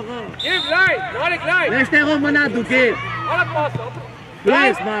վեկալ խաղա։ Գև լայն, Նարեկ լայն։ Մեջտեղով մնա դու գև։ Արա պասը։ Դու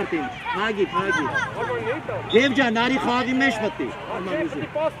ես Մարտին, հագի։ Գև ջան, նարի խաղի մեջ մտի։ Արման ուզի։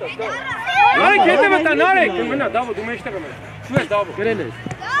 Նարեկ հետը մտա, Նարեկ, մնա, Դավո, դու մեջտեղը մնա։ Չու ես Դավո։ Գրել ես։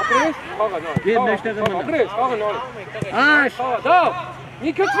 Ապրես, խաղա Նարեկ։ Գև մեջտեղը մնա։ Ապրես, խաղա Նարեկ։ Աշ։ Դավ,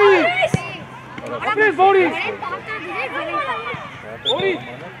 մի քծվի։ Ապրես, Բորիս։ Բորիս։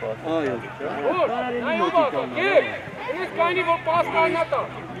 Այո։ Նայով ակա, գև։ Ունես կայնի, որ պաս կանա տա։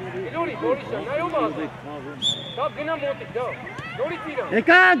 Իլորի, Բորիսյա, նայով ակա։ Դավ, գնա մոտիկ, դավ։ Նորից իրան։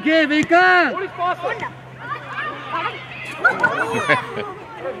 Եկա, գև, եկա։ Բորիս պասը։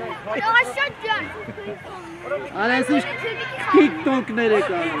 Արա ես ինչ տիկ-տոկներ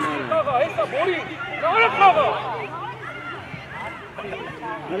եկա։ Խաղա, հեսա, Բորիս, նարը խաղա։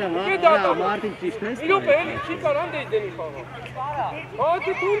 Արա, Մարտին ճիշտ ես։ Իրոպ է, էլի, չի կարան դեի դենի խաղա։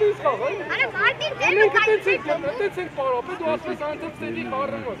 Հատի թուլ ես խաղա։ Մենք ըտեցենք պարապը, դու ասվես անտեց դեդի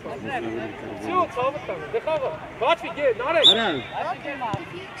խարրն ոս։ Սյո, ծավը տանը, դե խաղա, բաչվի գե, նարեք։ Արա։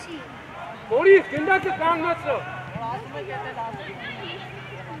 Բորիս, գնդակը կանգնացրա։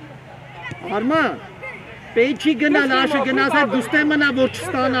 Արման, պեյչի գնալ, աշը գնաս այդ դուստե մնա, որ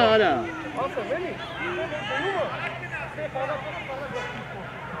չստանա, արա։ Ասա, մենի։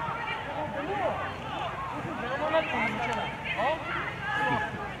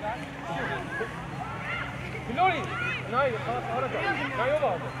 Իլորի, նայ, խաղա, նայով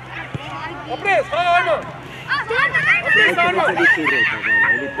աղա։ Ապրես, խաղա Արման։ Ապրես Արման։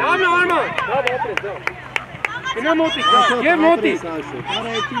 Դամը Արման։ Դավ, ապրես, դավ։ Գնա մոտիկ, և մոտիկ։ Արա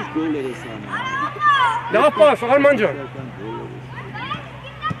այդ ինչ գոլեր ես անում։ Լավ պաս, Արման ջան։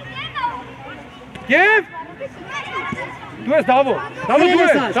 Եվ դու ես Դավո, Դավո դու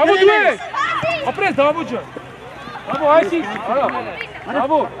ես, Դավո դու ես։ Ապրես Դավո ջան։ Դավո այսինք, արա,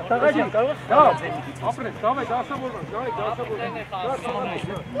 Դավո, տղա ջան, դավ, ապրես, դավ է դասավորման, նայ դասավորման։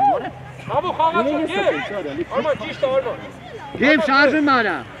 Դավո խաղացող, եվ, Արման, ճիշտ է Արման։ Եվ շարժում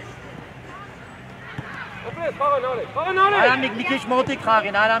արա։ Ապրես, խաղա նարեք, խաղա նարեք։ Արամիկ մի քիչ մոտիկ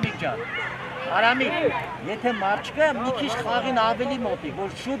խաղին, Արամիկ ջան։ Արամիկ, եթե մարչկա մի քիչ խաղին ավելի մոտիկ, որ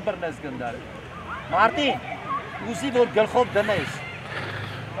շուտ բռնես գնդարը։ Մարտին, ուզի որ գլխով դնես։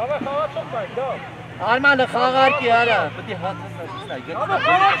 Դավա խաղացող բայն, դավ։ Արմանը խաղարկի արա, պտի հատվս նայ, Դավա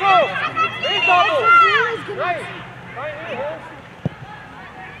խաղացող, մեկ Դավո։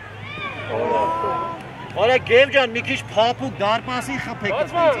 Արա գև ջան, մի քիչ փափուկ դարպասի խփեք։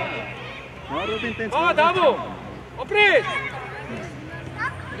 Բացվան։ Ահա Դավո, ապրես։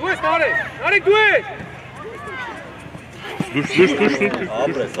 Դու ես նարեք, նարեք դու ես։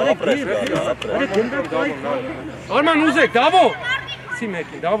 Արման ուզեք, Դավո։ Սի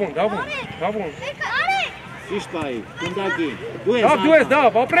մեկին, Դավոն։ Ճիշտ բայի, գնդակին։ Դու ես,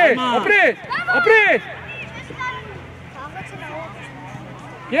 Դավ, ապրես։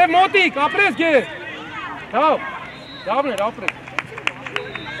 Եվ մոտիկ, ապրես գեր։ Դավ, Դավներ, ապրես։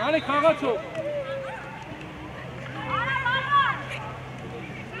 Նարեք խաղացող։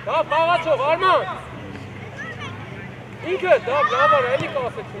 Դավ, խաղացող, Արման։ Ինքը, Դավ, լավ արա, էլի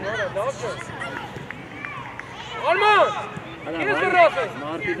կասեցին, արա, Դավ ջան։ Արման, ես վրաս ես։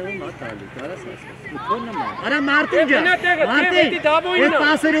 Մարտինը ում ատալի, կարաս ասես։ Ուքոն նման։ Արա Մարտին ջան, Մարտին, այդ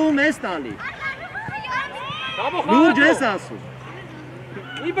պասերը ում ես տալի։ Դավո Լուրջ ես խաղացող։ ասում։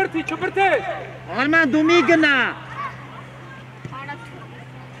 Մի բրդի, չբրդես։ Արման դու մի գնա։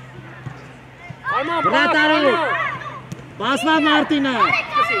 Արման, Բրատարով։ Պասվա Մարտինը։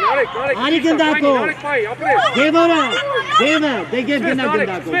 Արի գնդակով։ Գևորա, գևը, դե գև գնա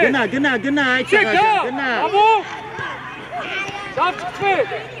գնդակով, գնա, այդ չղաշը, գնա։ Դավո, դավ չկվեց,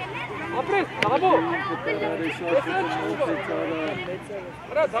 ապրես, Դավո։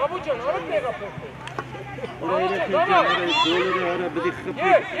 Արա, Դավո ջան, արա տեղա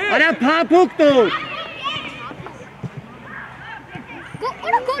Արա փափուկ տուր։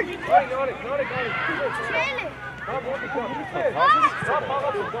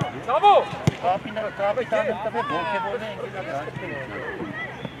 Դավո։ Կապիտանը տվե ոգևորը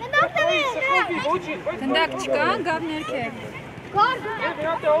Գնդակ չկա, գավ ներքև։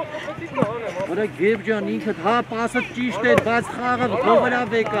 Արա Գեբ ջան ինքդ հա պասը ճիշտ է, բայց խաղը քո վրա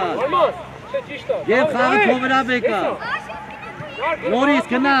վեկա։ Եվ խաղը քո վրա վեկա։ Նորից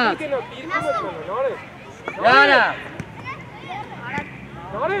գնաց։ Յարա։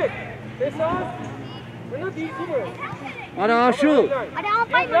 Նարեկ, տեսա՞ս։ Մնա դիքում է։ Արա Աշոտ։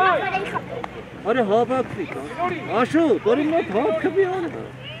 Արա հապակվի կա։ Աշոտ, որի մոտ հապկվի արա։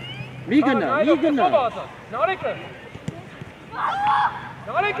 Մի գնա, մի գնա։ Նարեկը։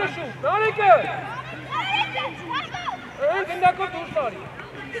 Նարեկը շուտ, նարեկը։ Այն գնդակով դուրս տարի։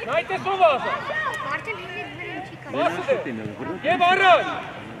 Նայ տեսով ասա։ Ասը դե։ Եվ առաջ։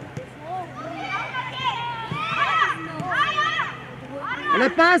 Արա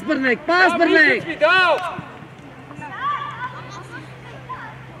պաս բռնեք, պաս բռնեք։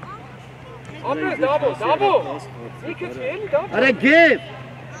 Ապրես դաբո, դաբո։ Իքեցվի, էլի դաբո։ Արա Գեբ,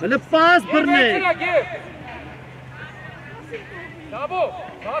 հլը պաս բռնեք։ Դաբո,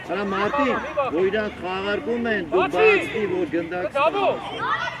 բաց։ Արա Մարտին, որ իրանք խաղարկում են, դու բացվի, որ գնդակ ստանա։ Դաբո։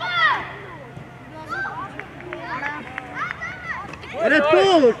 Արա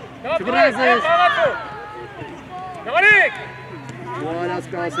տուր, չվրազես։ Նարեկ։ Ու արաս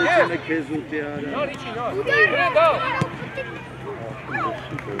կասեցին է քեզ ուտի արա։ Նար, իչի, նար։ Գրեն դավ։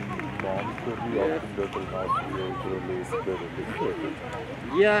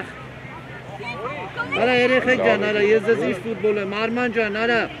 Յախ։ Արա երեխեք ջան, արա ես ձեզ ինչ ֆուտբոլ եմ, Արման ջան,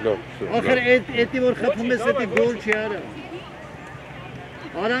 արա։ Ախր էդի որ խփում ես էդի գոլ չի արա։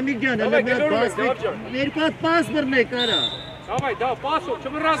 Արամիկ ջան, հələ մի հատ բասվեք, երկու հատ պաս բռնեք արա։ Դավայ, դավ, պասով,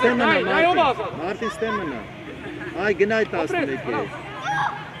 չմռազեք, նայով ազատ։ Մարտի ստեմնա։ Այ գնայ 11-ը։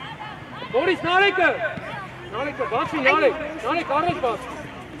 Բորիս, Նարեկը։ Նարեկը, բացվի, Նարեկ։ Նարեկ, առաջ բացվի։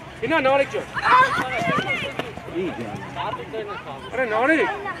 Գնա, Նարեկ ջան։ Ի ջան։ Արա Նարեկ։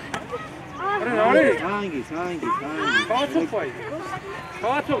 Արա Նարեկ։ Հանգիս։ Բացով պայ։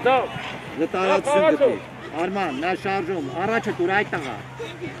 Բացով, դավ։ Լտարացություն գտի։ Արման, նա շարժում, առաջը տուր այդ տղա։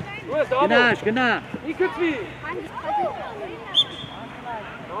 Դու ես դավո։ Գնա։ Իքեցվի։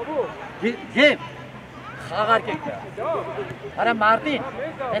 Դավո։ Գեբ, խաղարկեք դա։ Արա Մարտին,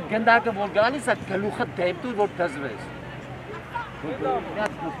 այդ գնդակը որ գալիս է գլուխը դեպ տուր որ դզվես։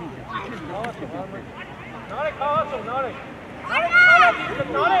 Նարեկ, խաղացով, Նարեկ։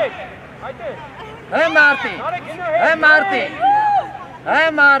 Նարեկ, այդ է։ Հե Մարտին, հե Մարտին, հե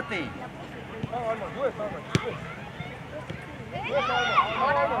Մարտին։ Դու ես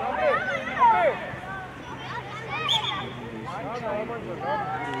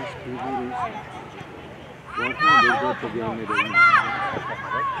Արման,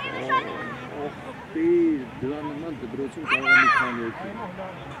 դրան նման դպրոցում կարող է մի քանի օգնի,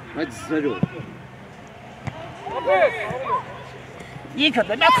 բայց զրո։ Ինքդ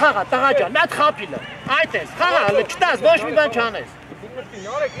է, մետ խաղա, տղա ջան, մետ խապիլը, այդ ես, խաղա, չտաս, ոչ մի բան չանես։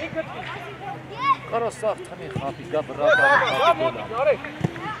 Կարո սաղ թմի խապի, գա բրապա։ Նարեկ։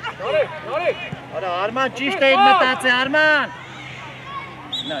 Արա, Արման ճիշտ է իլ մտած է, Արման։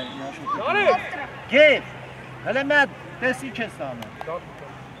 Նարեկ։ Գեվ, հլը մետ, տես ինչ ես անում։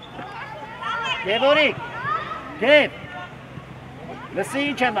 Գևորիկ, Գև, լսի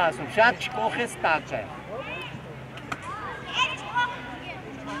ինչ եմ ասում, շատ չկոխես տակ է։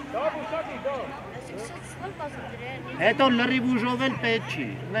 Հետո լրիվ ուժով էլ պետ չի,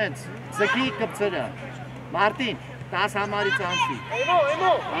 նենց, ձգի կպցրա։ Մարտին, 10 համարից անցի։ Էմո,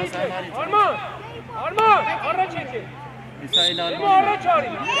 Արման, առաջ եկե։ Իսային Էմո, Արման։ առաջ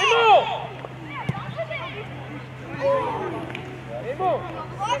արի, Էմո։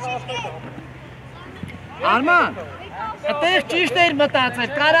 Արման, այդտեղ ճիշտ էր մտածել,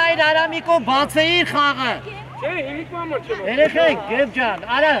 կարա իր Արամիկով բացեիր խաղը։ Չէ, հիմիկ մամար չեմ։ Երեխեք, Գև ջան,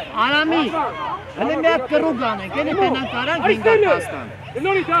 արա, Արամի, հլի մի հատ կռու գանենք, էլի պենան կարանք 5 հատ պաստան։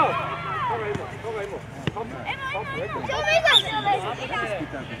 Նորի դավ։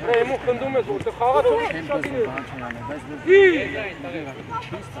 Էմո խնդում ես, որտեղ խաղա թողի շատ իր։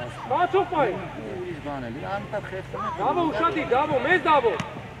 Բացով պայ։ Դավո ուշադի, դավո, մեզ դավո։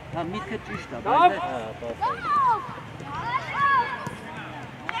 Հա, միտքը ճիշտ է, Դավ։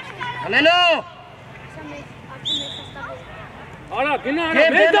 հլելո։ Արա, գնա,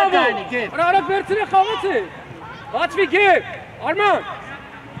 մեզ դավո։ Արա, վերցրե խաղաց է։ Բացվի Գև, Արման։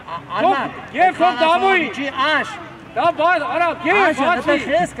 Արման, Գև, թող դավոյի։ Աշ։ Դա բաց, արա, Գև, Աշը, բացվի։ դե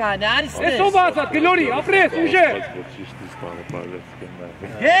խես կանի, արիստես։ Էսո բացատ, գլորի, ապրես, ուժե։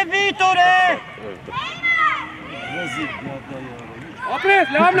 Գևի տուրե։ Ապրես,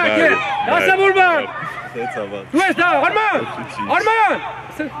 լավնա Գև, դասավոր բան։ Դու ես դա, Արման։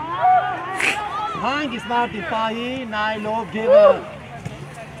 Հանգիս Մարտի պահի, նայլով Գևը։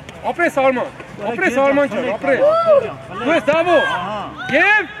 Ապրես Արման, Ապրես Արման ջան, ապրես։ Դու ես Դավո։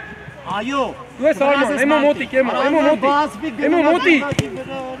 Եվ Այո։ Դու ես Արման, եմո մոտիկ, եմո մոտիկ։ Եմո մոտիկ։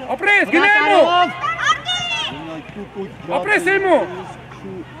 Ապրես, գնա եմո։ Ապրես եմո։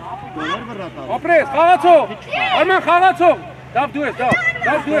 Ապրես, խաղացող։ Արման խաղացող։ Դավ դու ես,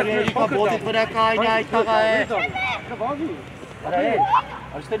 դավ դու ես։ Բոտի վրա կայնի այդ տղա է։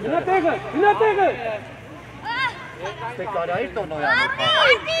 Գնա տեղը, գնա տեղը։ Ստեկարի այդ տոնոյանը։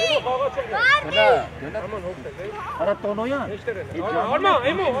 Գնա։ Արա տոնոյան։ Արման,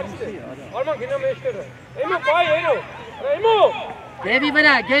 եմո, Արման գնա մեջտեղը։ Եմո, բայ, եմո։ Գևի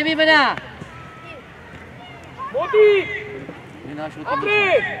վրա։ Մոտիկ։ Գնա շուտ։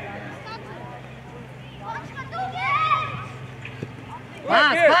 Ապրես։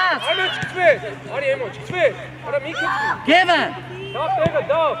 Բաց։ Արման չկծվես, արի եմո, չկծվես, արա մի կծվի։ Գևը։ Դավ տեղը,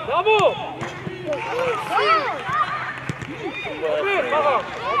 դավո։ Ապրես, խաղա։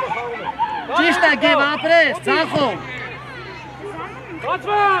 Ճիշտ է գև ապրես, ծախում։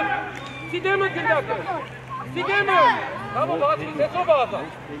 Բացվան, սիդեմը գնդակը, սիդեմը։ Դավո բացվի, դեսո բացա։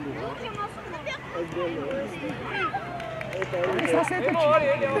 Եմո, արի,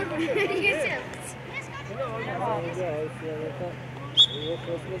 էլի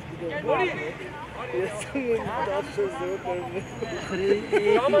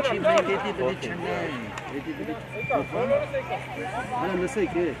Արա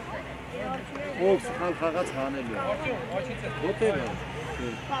լսեք է, ով սխալ խաղաց հանելու է, ոտեր է,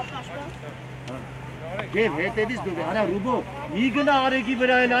 գև հետևից դու է, արա ռուբո, մի գնա արեգի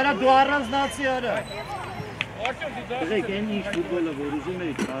վրա էլ, արա դու առանձնացի արա, տղեք են ինչ ֆուտբոլը որ ուզում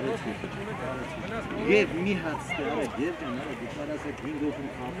էի կարեցի, գև մի հատ ստեղը, գև են արա դու կարասեք 5 օգում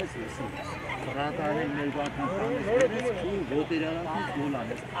խամես լսի, խրատարել մեր բական խամես վերեց, ու ոտեր արանքից գոլ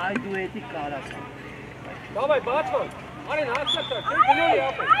անես, այ դու էտի կարասան, Davay, Batman. Arın, açacaklar. Kim biliyor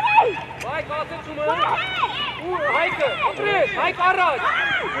ya? Vay, kalsın şunu. Hayk, apres, hayk araç.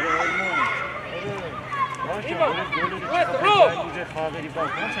 İba, evet, ro.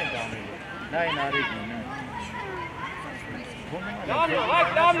 Damla,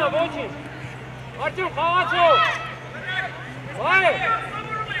 hayk, damla, boçin. Arçın, kavaço. Vay.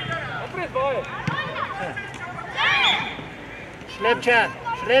 Apres, vay.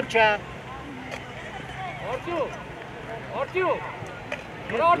 Şlepçen. Artio!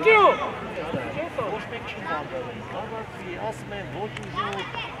 Ոչ մեկ չի բանվերում, կավացի, ասում են, ոչ ուժու,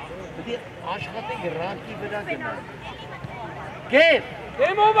 պտի աշխատենք ռանկի վրա գնալ։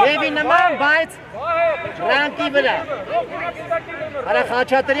 Գևի նման, բայց ռանկի վրա։ Արա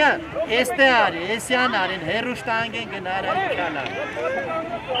Խաչատրյան, էստե արի, էսյան արին, հերուշտանգ են գնար այդ կալար։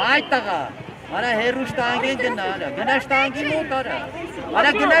 Այդ տղա, արա հերուշտանգ են գնար, գնաշտանգի մոտ արա,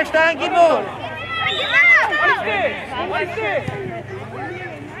 արա գնաշտանգի մոտ։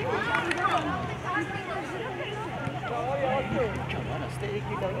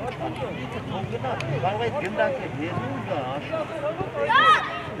 Կարող այդ գնդանքը երնում գա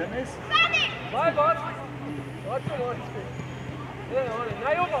դնես Վայ բաց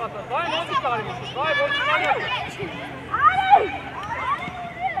նայով ատա վայ մոտի կարի վայ ոչ կանյա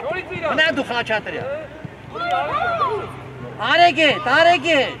նորից իրա մնա դու Խաչատրյան Արեգ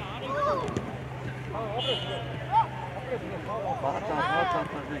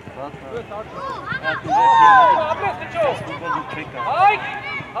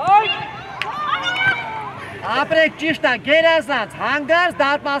Ապրեք ճիշտ է, գերազանց, հանգարց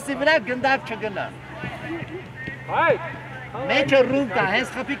դարպասի վրա գնդակ չգնա։ Մեջը ռում կա, հենց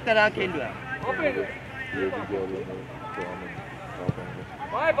խպիկ տրակելու է։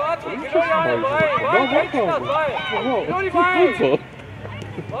 Վայ, բացի, կիլորի անը, վայ, կիլորի վայ։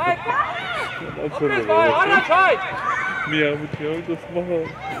 Վայ, ապրես վայ, առաջ հայ։ Միամուտի ավիտոս մահա։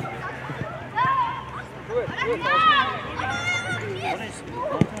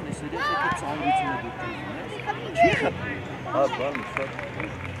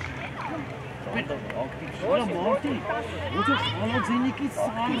 Ora Marti, ո՞նց խալաձենիկից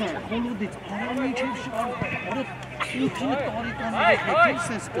սարը, խոլոդից, արամիջև շար, ora քիթի տարիկանների հետ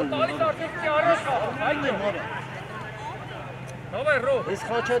ես կլներ։ Давай, ро։ Ես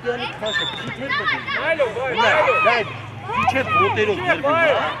Խաչատրյանի քաշը քիթեր բդում։ Այլո, վայ։ Դայ, իջե ոտերով դերվում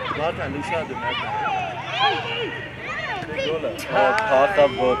է։ Վարդան ուշադում է։ Գոլա, հատա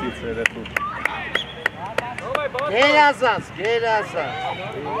բոտից երեխու։ Давай, բաց։ Գերազանց։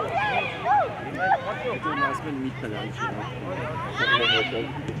 Դու ասում մի տղա չի։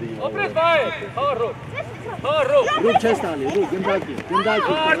 Ապրես վայ, հառո։ Ռուբ չես տալի, ռուբ, գնդակի։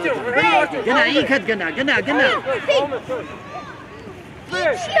 Գնա, ինքդ գնա։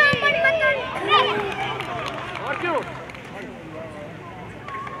 Արտյոմ։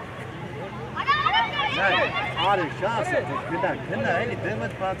 Արի շանսը գնա, էլի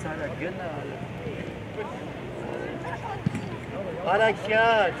դեմդ բաց արա, գնա արա։ Արա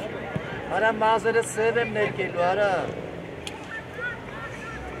քյաչ, արա մազերը սև եմ ներկելու, արա։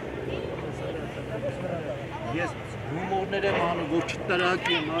 Ես հումորներ եմ անում, որ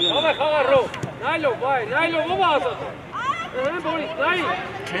չտրակի եմ, արա։ Ով է խաղարով, նայլով, վայ, նայլով, ով ասած։ Բորիս, նայ։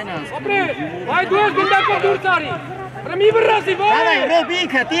 Չեն ասում։ Ապրես, վայ դու ես գնդակով դուրս արի։ Բրա մի վրասի, վայ։ Դավայ, ռոբ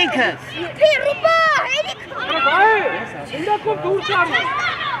ինքդ։ Իպի, ռուպա, հերիք։ Վայ, գնդակով դուրս արի։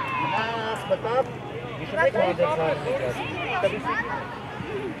 Նաս մտավ, իշնեք մոդեցար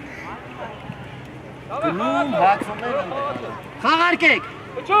գնում հացում են խաղարկեք։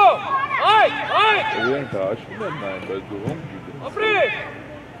 Վճո, այ։ Իրենք աշում են նայում, բայց դու ում գիտես։ Ապրես։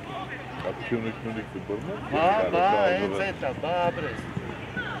 Ապրյունիքների ֆուտբոլն է։ Բա, հենց էտա, բա ապրես։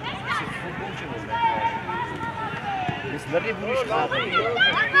 Ֆուտբոլ չեմ ուզում։ Ես լրիվ ուրիշ խաղ եմ։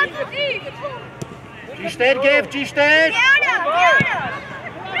 Ճիշտեր գև, ճիշտեր։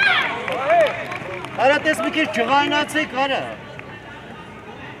 Արա տես մի քիչ ջղայնացեք, արա։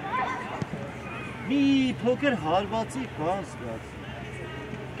 Մի փոքր հարվածի բան զգաց։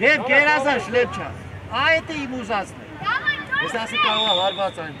 Գև, գերազան շլեպչան, այդ է իմ ուզածն է։ Ես ասի կարող է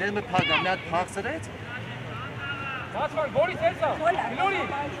հարված այն, դեմը փագա, մի հատ փաղ սրեց։ Բացման, Բորիս էսա, Իլորի։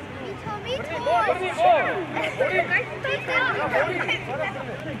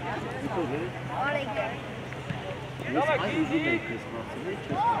 Давай, иди.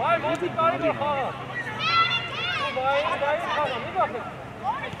 Вай, моти карго хава. Вай, хава, не бахни.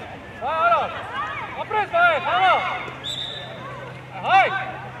 Вай, ара. Апрес, вай, хава. Хай.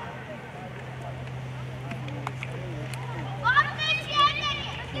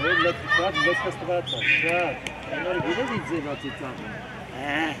 Շատ վստահված է, շատ։ Նոր գիտես ինչ ձևացի ծաղը։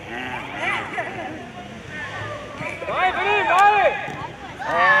 Վայ, վրի, վայ։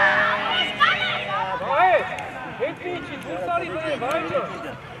 Վայ, հետմի չի, դուրսարի վրի, վայ ջո։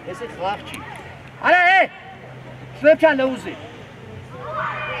 Ես է խաղ չի։ Արա, շլեպչան լուզի։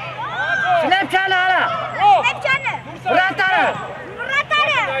 Շլեպչան արա։ Շլեպչանը։ Վրատարը։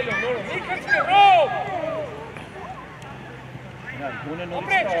 Մի քցի, ռով։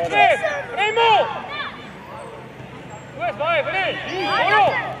 Ապրես, չես, ռեյմո։ Դու ես, վայ, վրի, որո,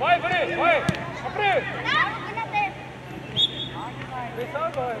 վայ, վրի, վայ, ապրես։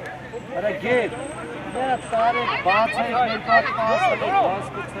 Արա գև, ներա տարեք, բացեք, ներկատ պասեք,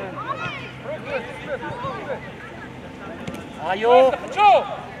 հասկուցեն։ Այո։ Խչո,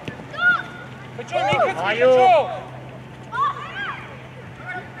 մի քցի, խչո։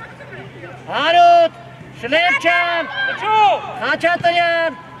 Հարոտ, շլեպչան, Խչո։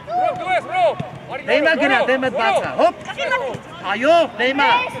 խաչատրյան։ Դու ես, ռով։ Դեմա գնա, դեմդ բացա, հոպ։ Այո,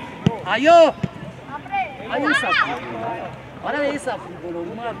 դեմա, այո։ Այո, սա ֆուտբոլ։ Արա էսա ֆուտբոլը,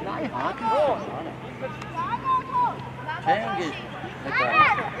 ումա նայ հատի։ Չեն գետ։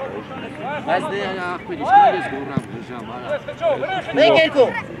 Բայց դե ախպեր իշկար ես գորրամ հժամ, արա։ Խչո, վրի, խչո։ Մեկ երկու։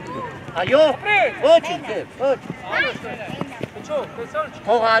 Այո, ոչ ինք է, ոչ։ Խչո, տեսար չի։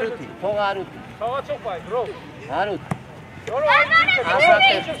 Թող հարութի, թող հարութի։ Խաղացող բայ, ռով։ Հարութ, Որո, ազատ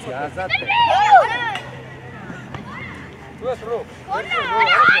է, ազատ է։ դու ես, ռով։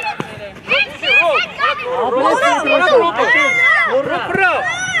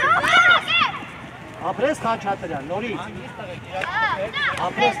 Ապրես խաչատրյան, նորից։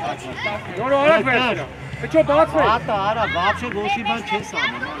 Ապրես խաչատրյան։ Որո, արակ վերցնա։ Խչո, բացվե։ Ատա, արա, բապշե ոչի բան չես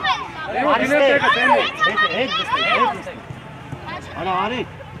անում։ Հետ նստի։ Արա,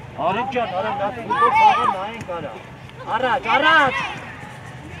 արիք ջան, արա, նա ֆուտբոլ խաղը նայենք, արա։ Առաջ։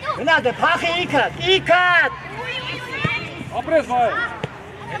 Գնա դե փախի իքդ։ Ապրես, վայ։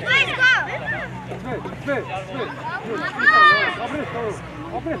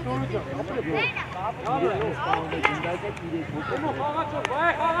 Ապրես, տորո ջան, ապրես։ Խաղացող,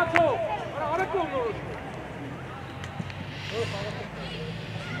 վայ, խաղացող։ Արա կողմ նորոշ։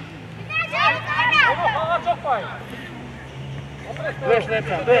 Խաղացող բայ։ Դες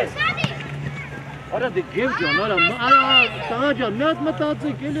լեպչան, դες։ Արա դե գև ջան, արա, տղա ջան, մի հատ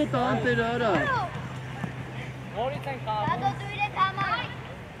մտածեք, էլ է տանտերը, արա։ Նորից են խաղում։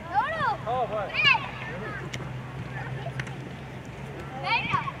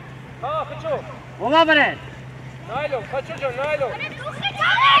 Հա, խչո։ Ովա վրեն։ Նայլով, խչո ջան, նայլով։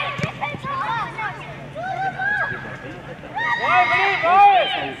 Վայ, վրի, վայ։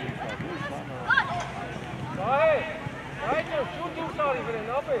 Վայ, վայ ջան, շուտ դուրս արի վրեն,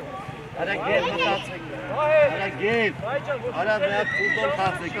 ապե։ Արա գև մտածեք, Վայ, արա գև, արա մի հատ ֆուտբոլ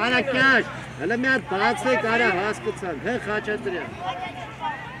խաղցեք, արա կյաշ, հələ մի հատ բացեք, արա հասկացան, հե խաչատրյան։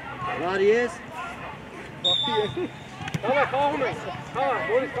 Բարի ես։ Դավայ, խաղում ենք։ Խաղա,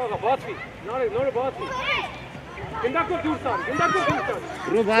 որից խաղա, բացվի, նորը բացվի։ Գնդակով դուրս արի, գնդակով դուրս արի։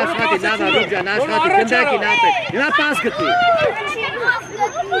 Ռուբ աշխատի, լավ, Ռուբ ջան, աշխատի, գնդակին ապեք։ Հիմա պաս գտի։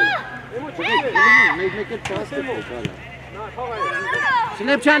 Մեկ էլ պաս գտի, խալա։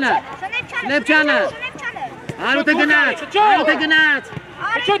 Շլեպչանը, Շլեպչանը։ Հարութը գնաց, Հարութը գնաց։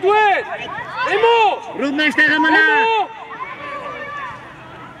 Քչո դու ես։ Էմո։ Ռուբ մեջտեղը մնա։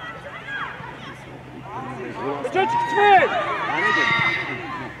 Քչո չքչվես։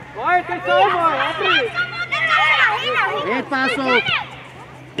 Վայ, տեսավ, վայ, ապրի։ Հետ պասով։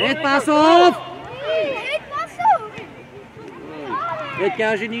 Հետ պասով։ Հետ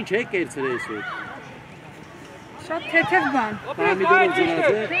կյաժին ինչ է կերցր ես հետ։ Շատ թեթև բան։ Պամիդորով ձնած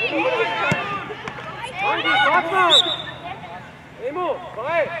է։ Հայդի, բացման։ Էմո,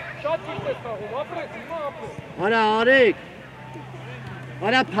 վայ, շատ ճիշտ ես խաղում, ապրես, հիմա ապրես։ Արա արեք։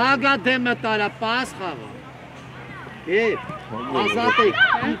 Արա փագա դեմը տարա, պաս խաղա։ Ազատ եք,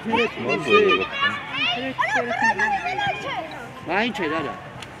 ինքներեք մոսեք։ Բա ինչ էր արա,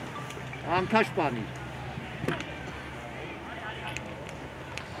 ամքաշ պանի։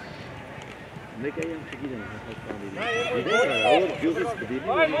 Մեկը եմ չգիրեն ամքաշ պանի։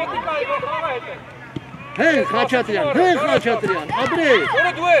 Վայ, մոտիկայի, որ խաղա հետ է։ Հեն Խաչատրյան, աբրես։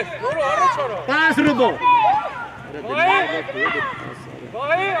 Որը դու ես, որը առաջ արա։ Պաս Ռուբո։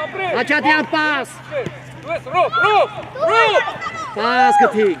 Վայ, ապրես։ Խաչատրյան պաս։ Դու ես, Ռոբ։ Պաս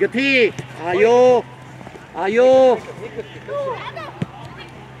գթի, այո։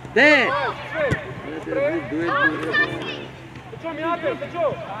 Դե։ Քչո մի ապրես, քչո։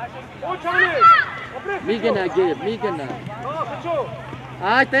 Ոչ անես, ապրես։ Մի գնա գետ, մի գնա։ Քչո։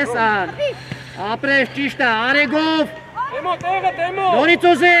 Այ տեսան, ապրես ճիշտ է, արեգով։ Էմո, տեղը, դեմո։ Նորից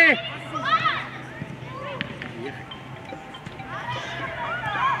ուզե։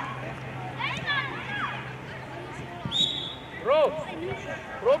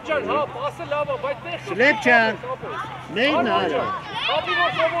 Ռոբ ջան, հա, պասը լավ է, բայց տեղ Շլեպ ջան, նեյն արա։ Հապի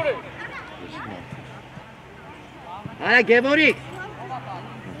որ սովոր է։ Արա Գևորիկ,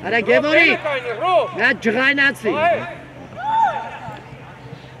 նա ջղայնացի։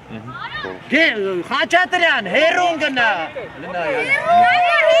 Խաչատրյան, հերուն գնա։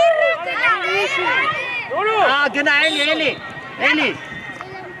 Գնա, էլի։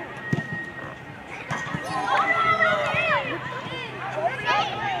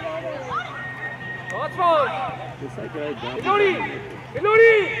 Բացվան։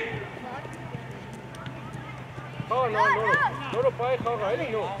 Գլորի։ Նորը պայի խաղա, էլի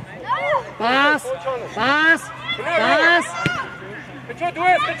նոր։ Պաս։ Քչո դու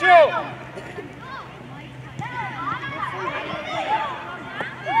ես, քչո։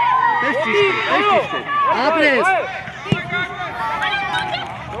 Տես ճիշտ է, ապրես։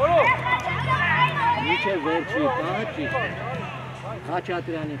 Միչ է վերջի, պահա ճիշտ է։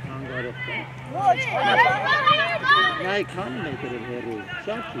 Խաչատրյանի խանգարով կա։ Նայ քան մետր հեռու,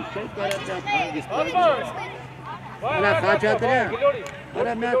 շատ կարապյատ հանգիստ պահի։ Արա Խաչատրյան,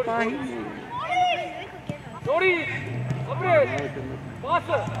 արա մի հատ պահի։ Նորի, ապրես,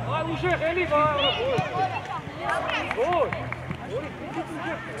 պասը, ուշեղ էլի, որ,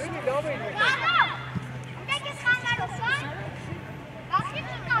 էլի լավ է իմ։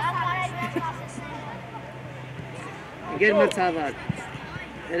 Գեր մրցավար,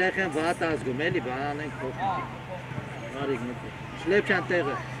 երեխեն վատ ազգում, էլի բանան ենք փոխում։ Մարիկ մտի, Շլեպչյան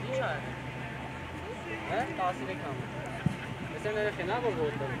տեղը։ Հա, 13 ամ։ Ես են երեխեն ա որ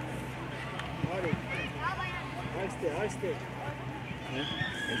ոտը։ Մարիկ, այստեղ։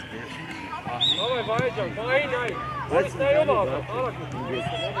 Վայ ջան, վայ նայ, որից նայով աղա, արակ։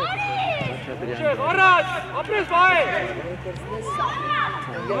 Ուշեղ, առաջ, ապրես վայ։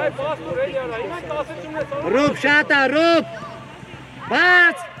 Վայ, պաս տուր էլի արա, հիմա 10-ում ես արակ։ Ռուբ շատ է, Ռուբ,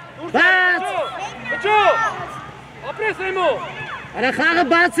 բաց, Քչո, ապրես Էմո։ արա խաղը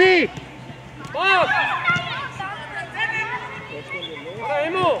բացի։ Բաց։ Արա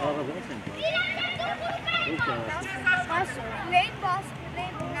Էմո։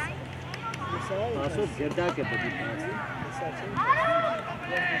 Ասով գերդակ է պետի բացի։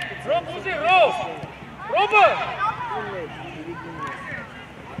 Ռոբ ուզի, Ռոբը։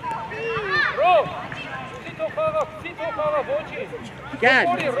 Ռոբ, ուզի թող խաղա, ոչի։ Գյար,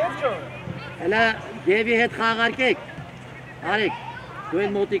 Ռոբ ջան։ հլա գևի հետ խաղարկեք, արեք, դու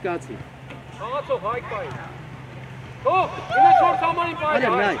են մոտիկացի։ Խաղացող հայք պայի։ Թող, ինը 4 համարին պայի։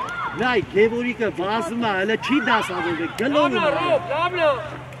 Արեմ, նայ, գևորիկը վազում է, հլա չի դասավորվեք, գլովում է։ Լավն է,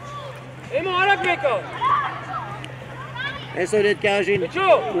 Էմո արակ մեկը։ Այսօր էդ կյաժին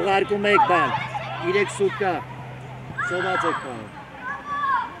ուղարկում եք բան, 3 սուտկա, սոված եք բան։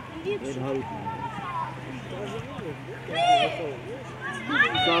 Են հարուտ։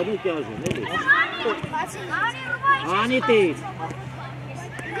 Սարու կյաժն, էլի։ Անիտից։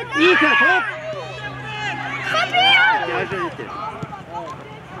 Իքը, հոպ։ Կյաժն իտ է։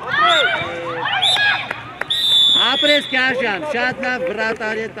 Ապրես կյաժան, շատ լավ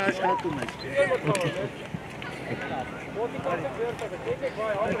վրատարի հետ աշխատում ես։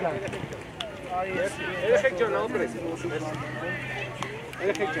 Երեխեք ջան, ապրես։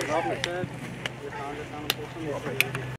 Երեխեք ջան, ապրես։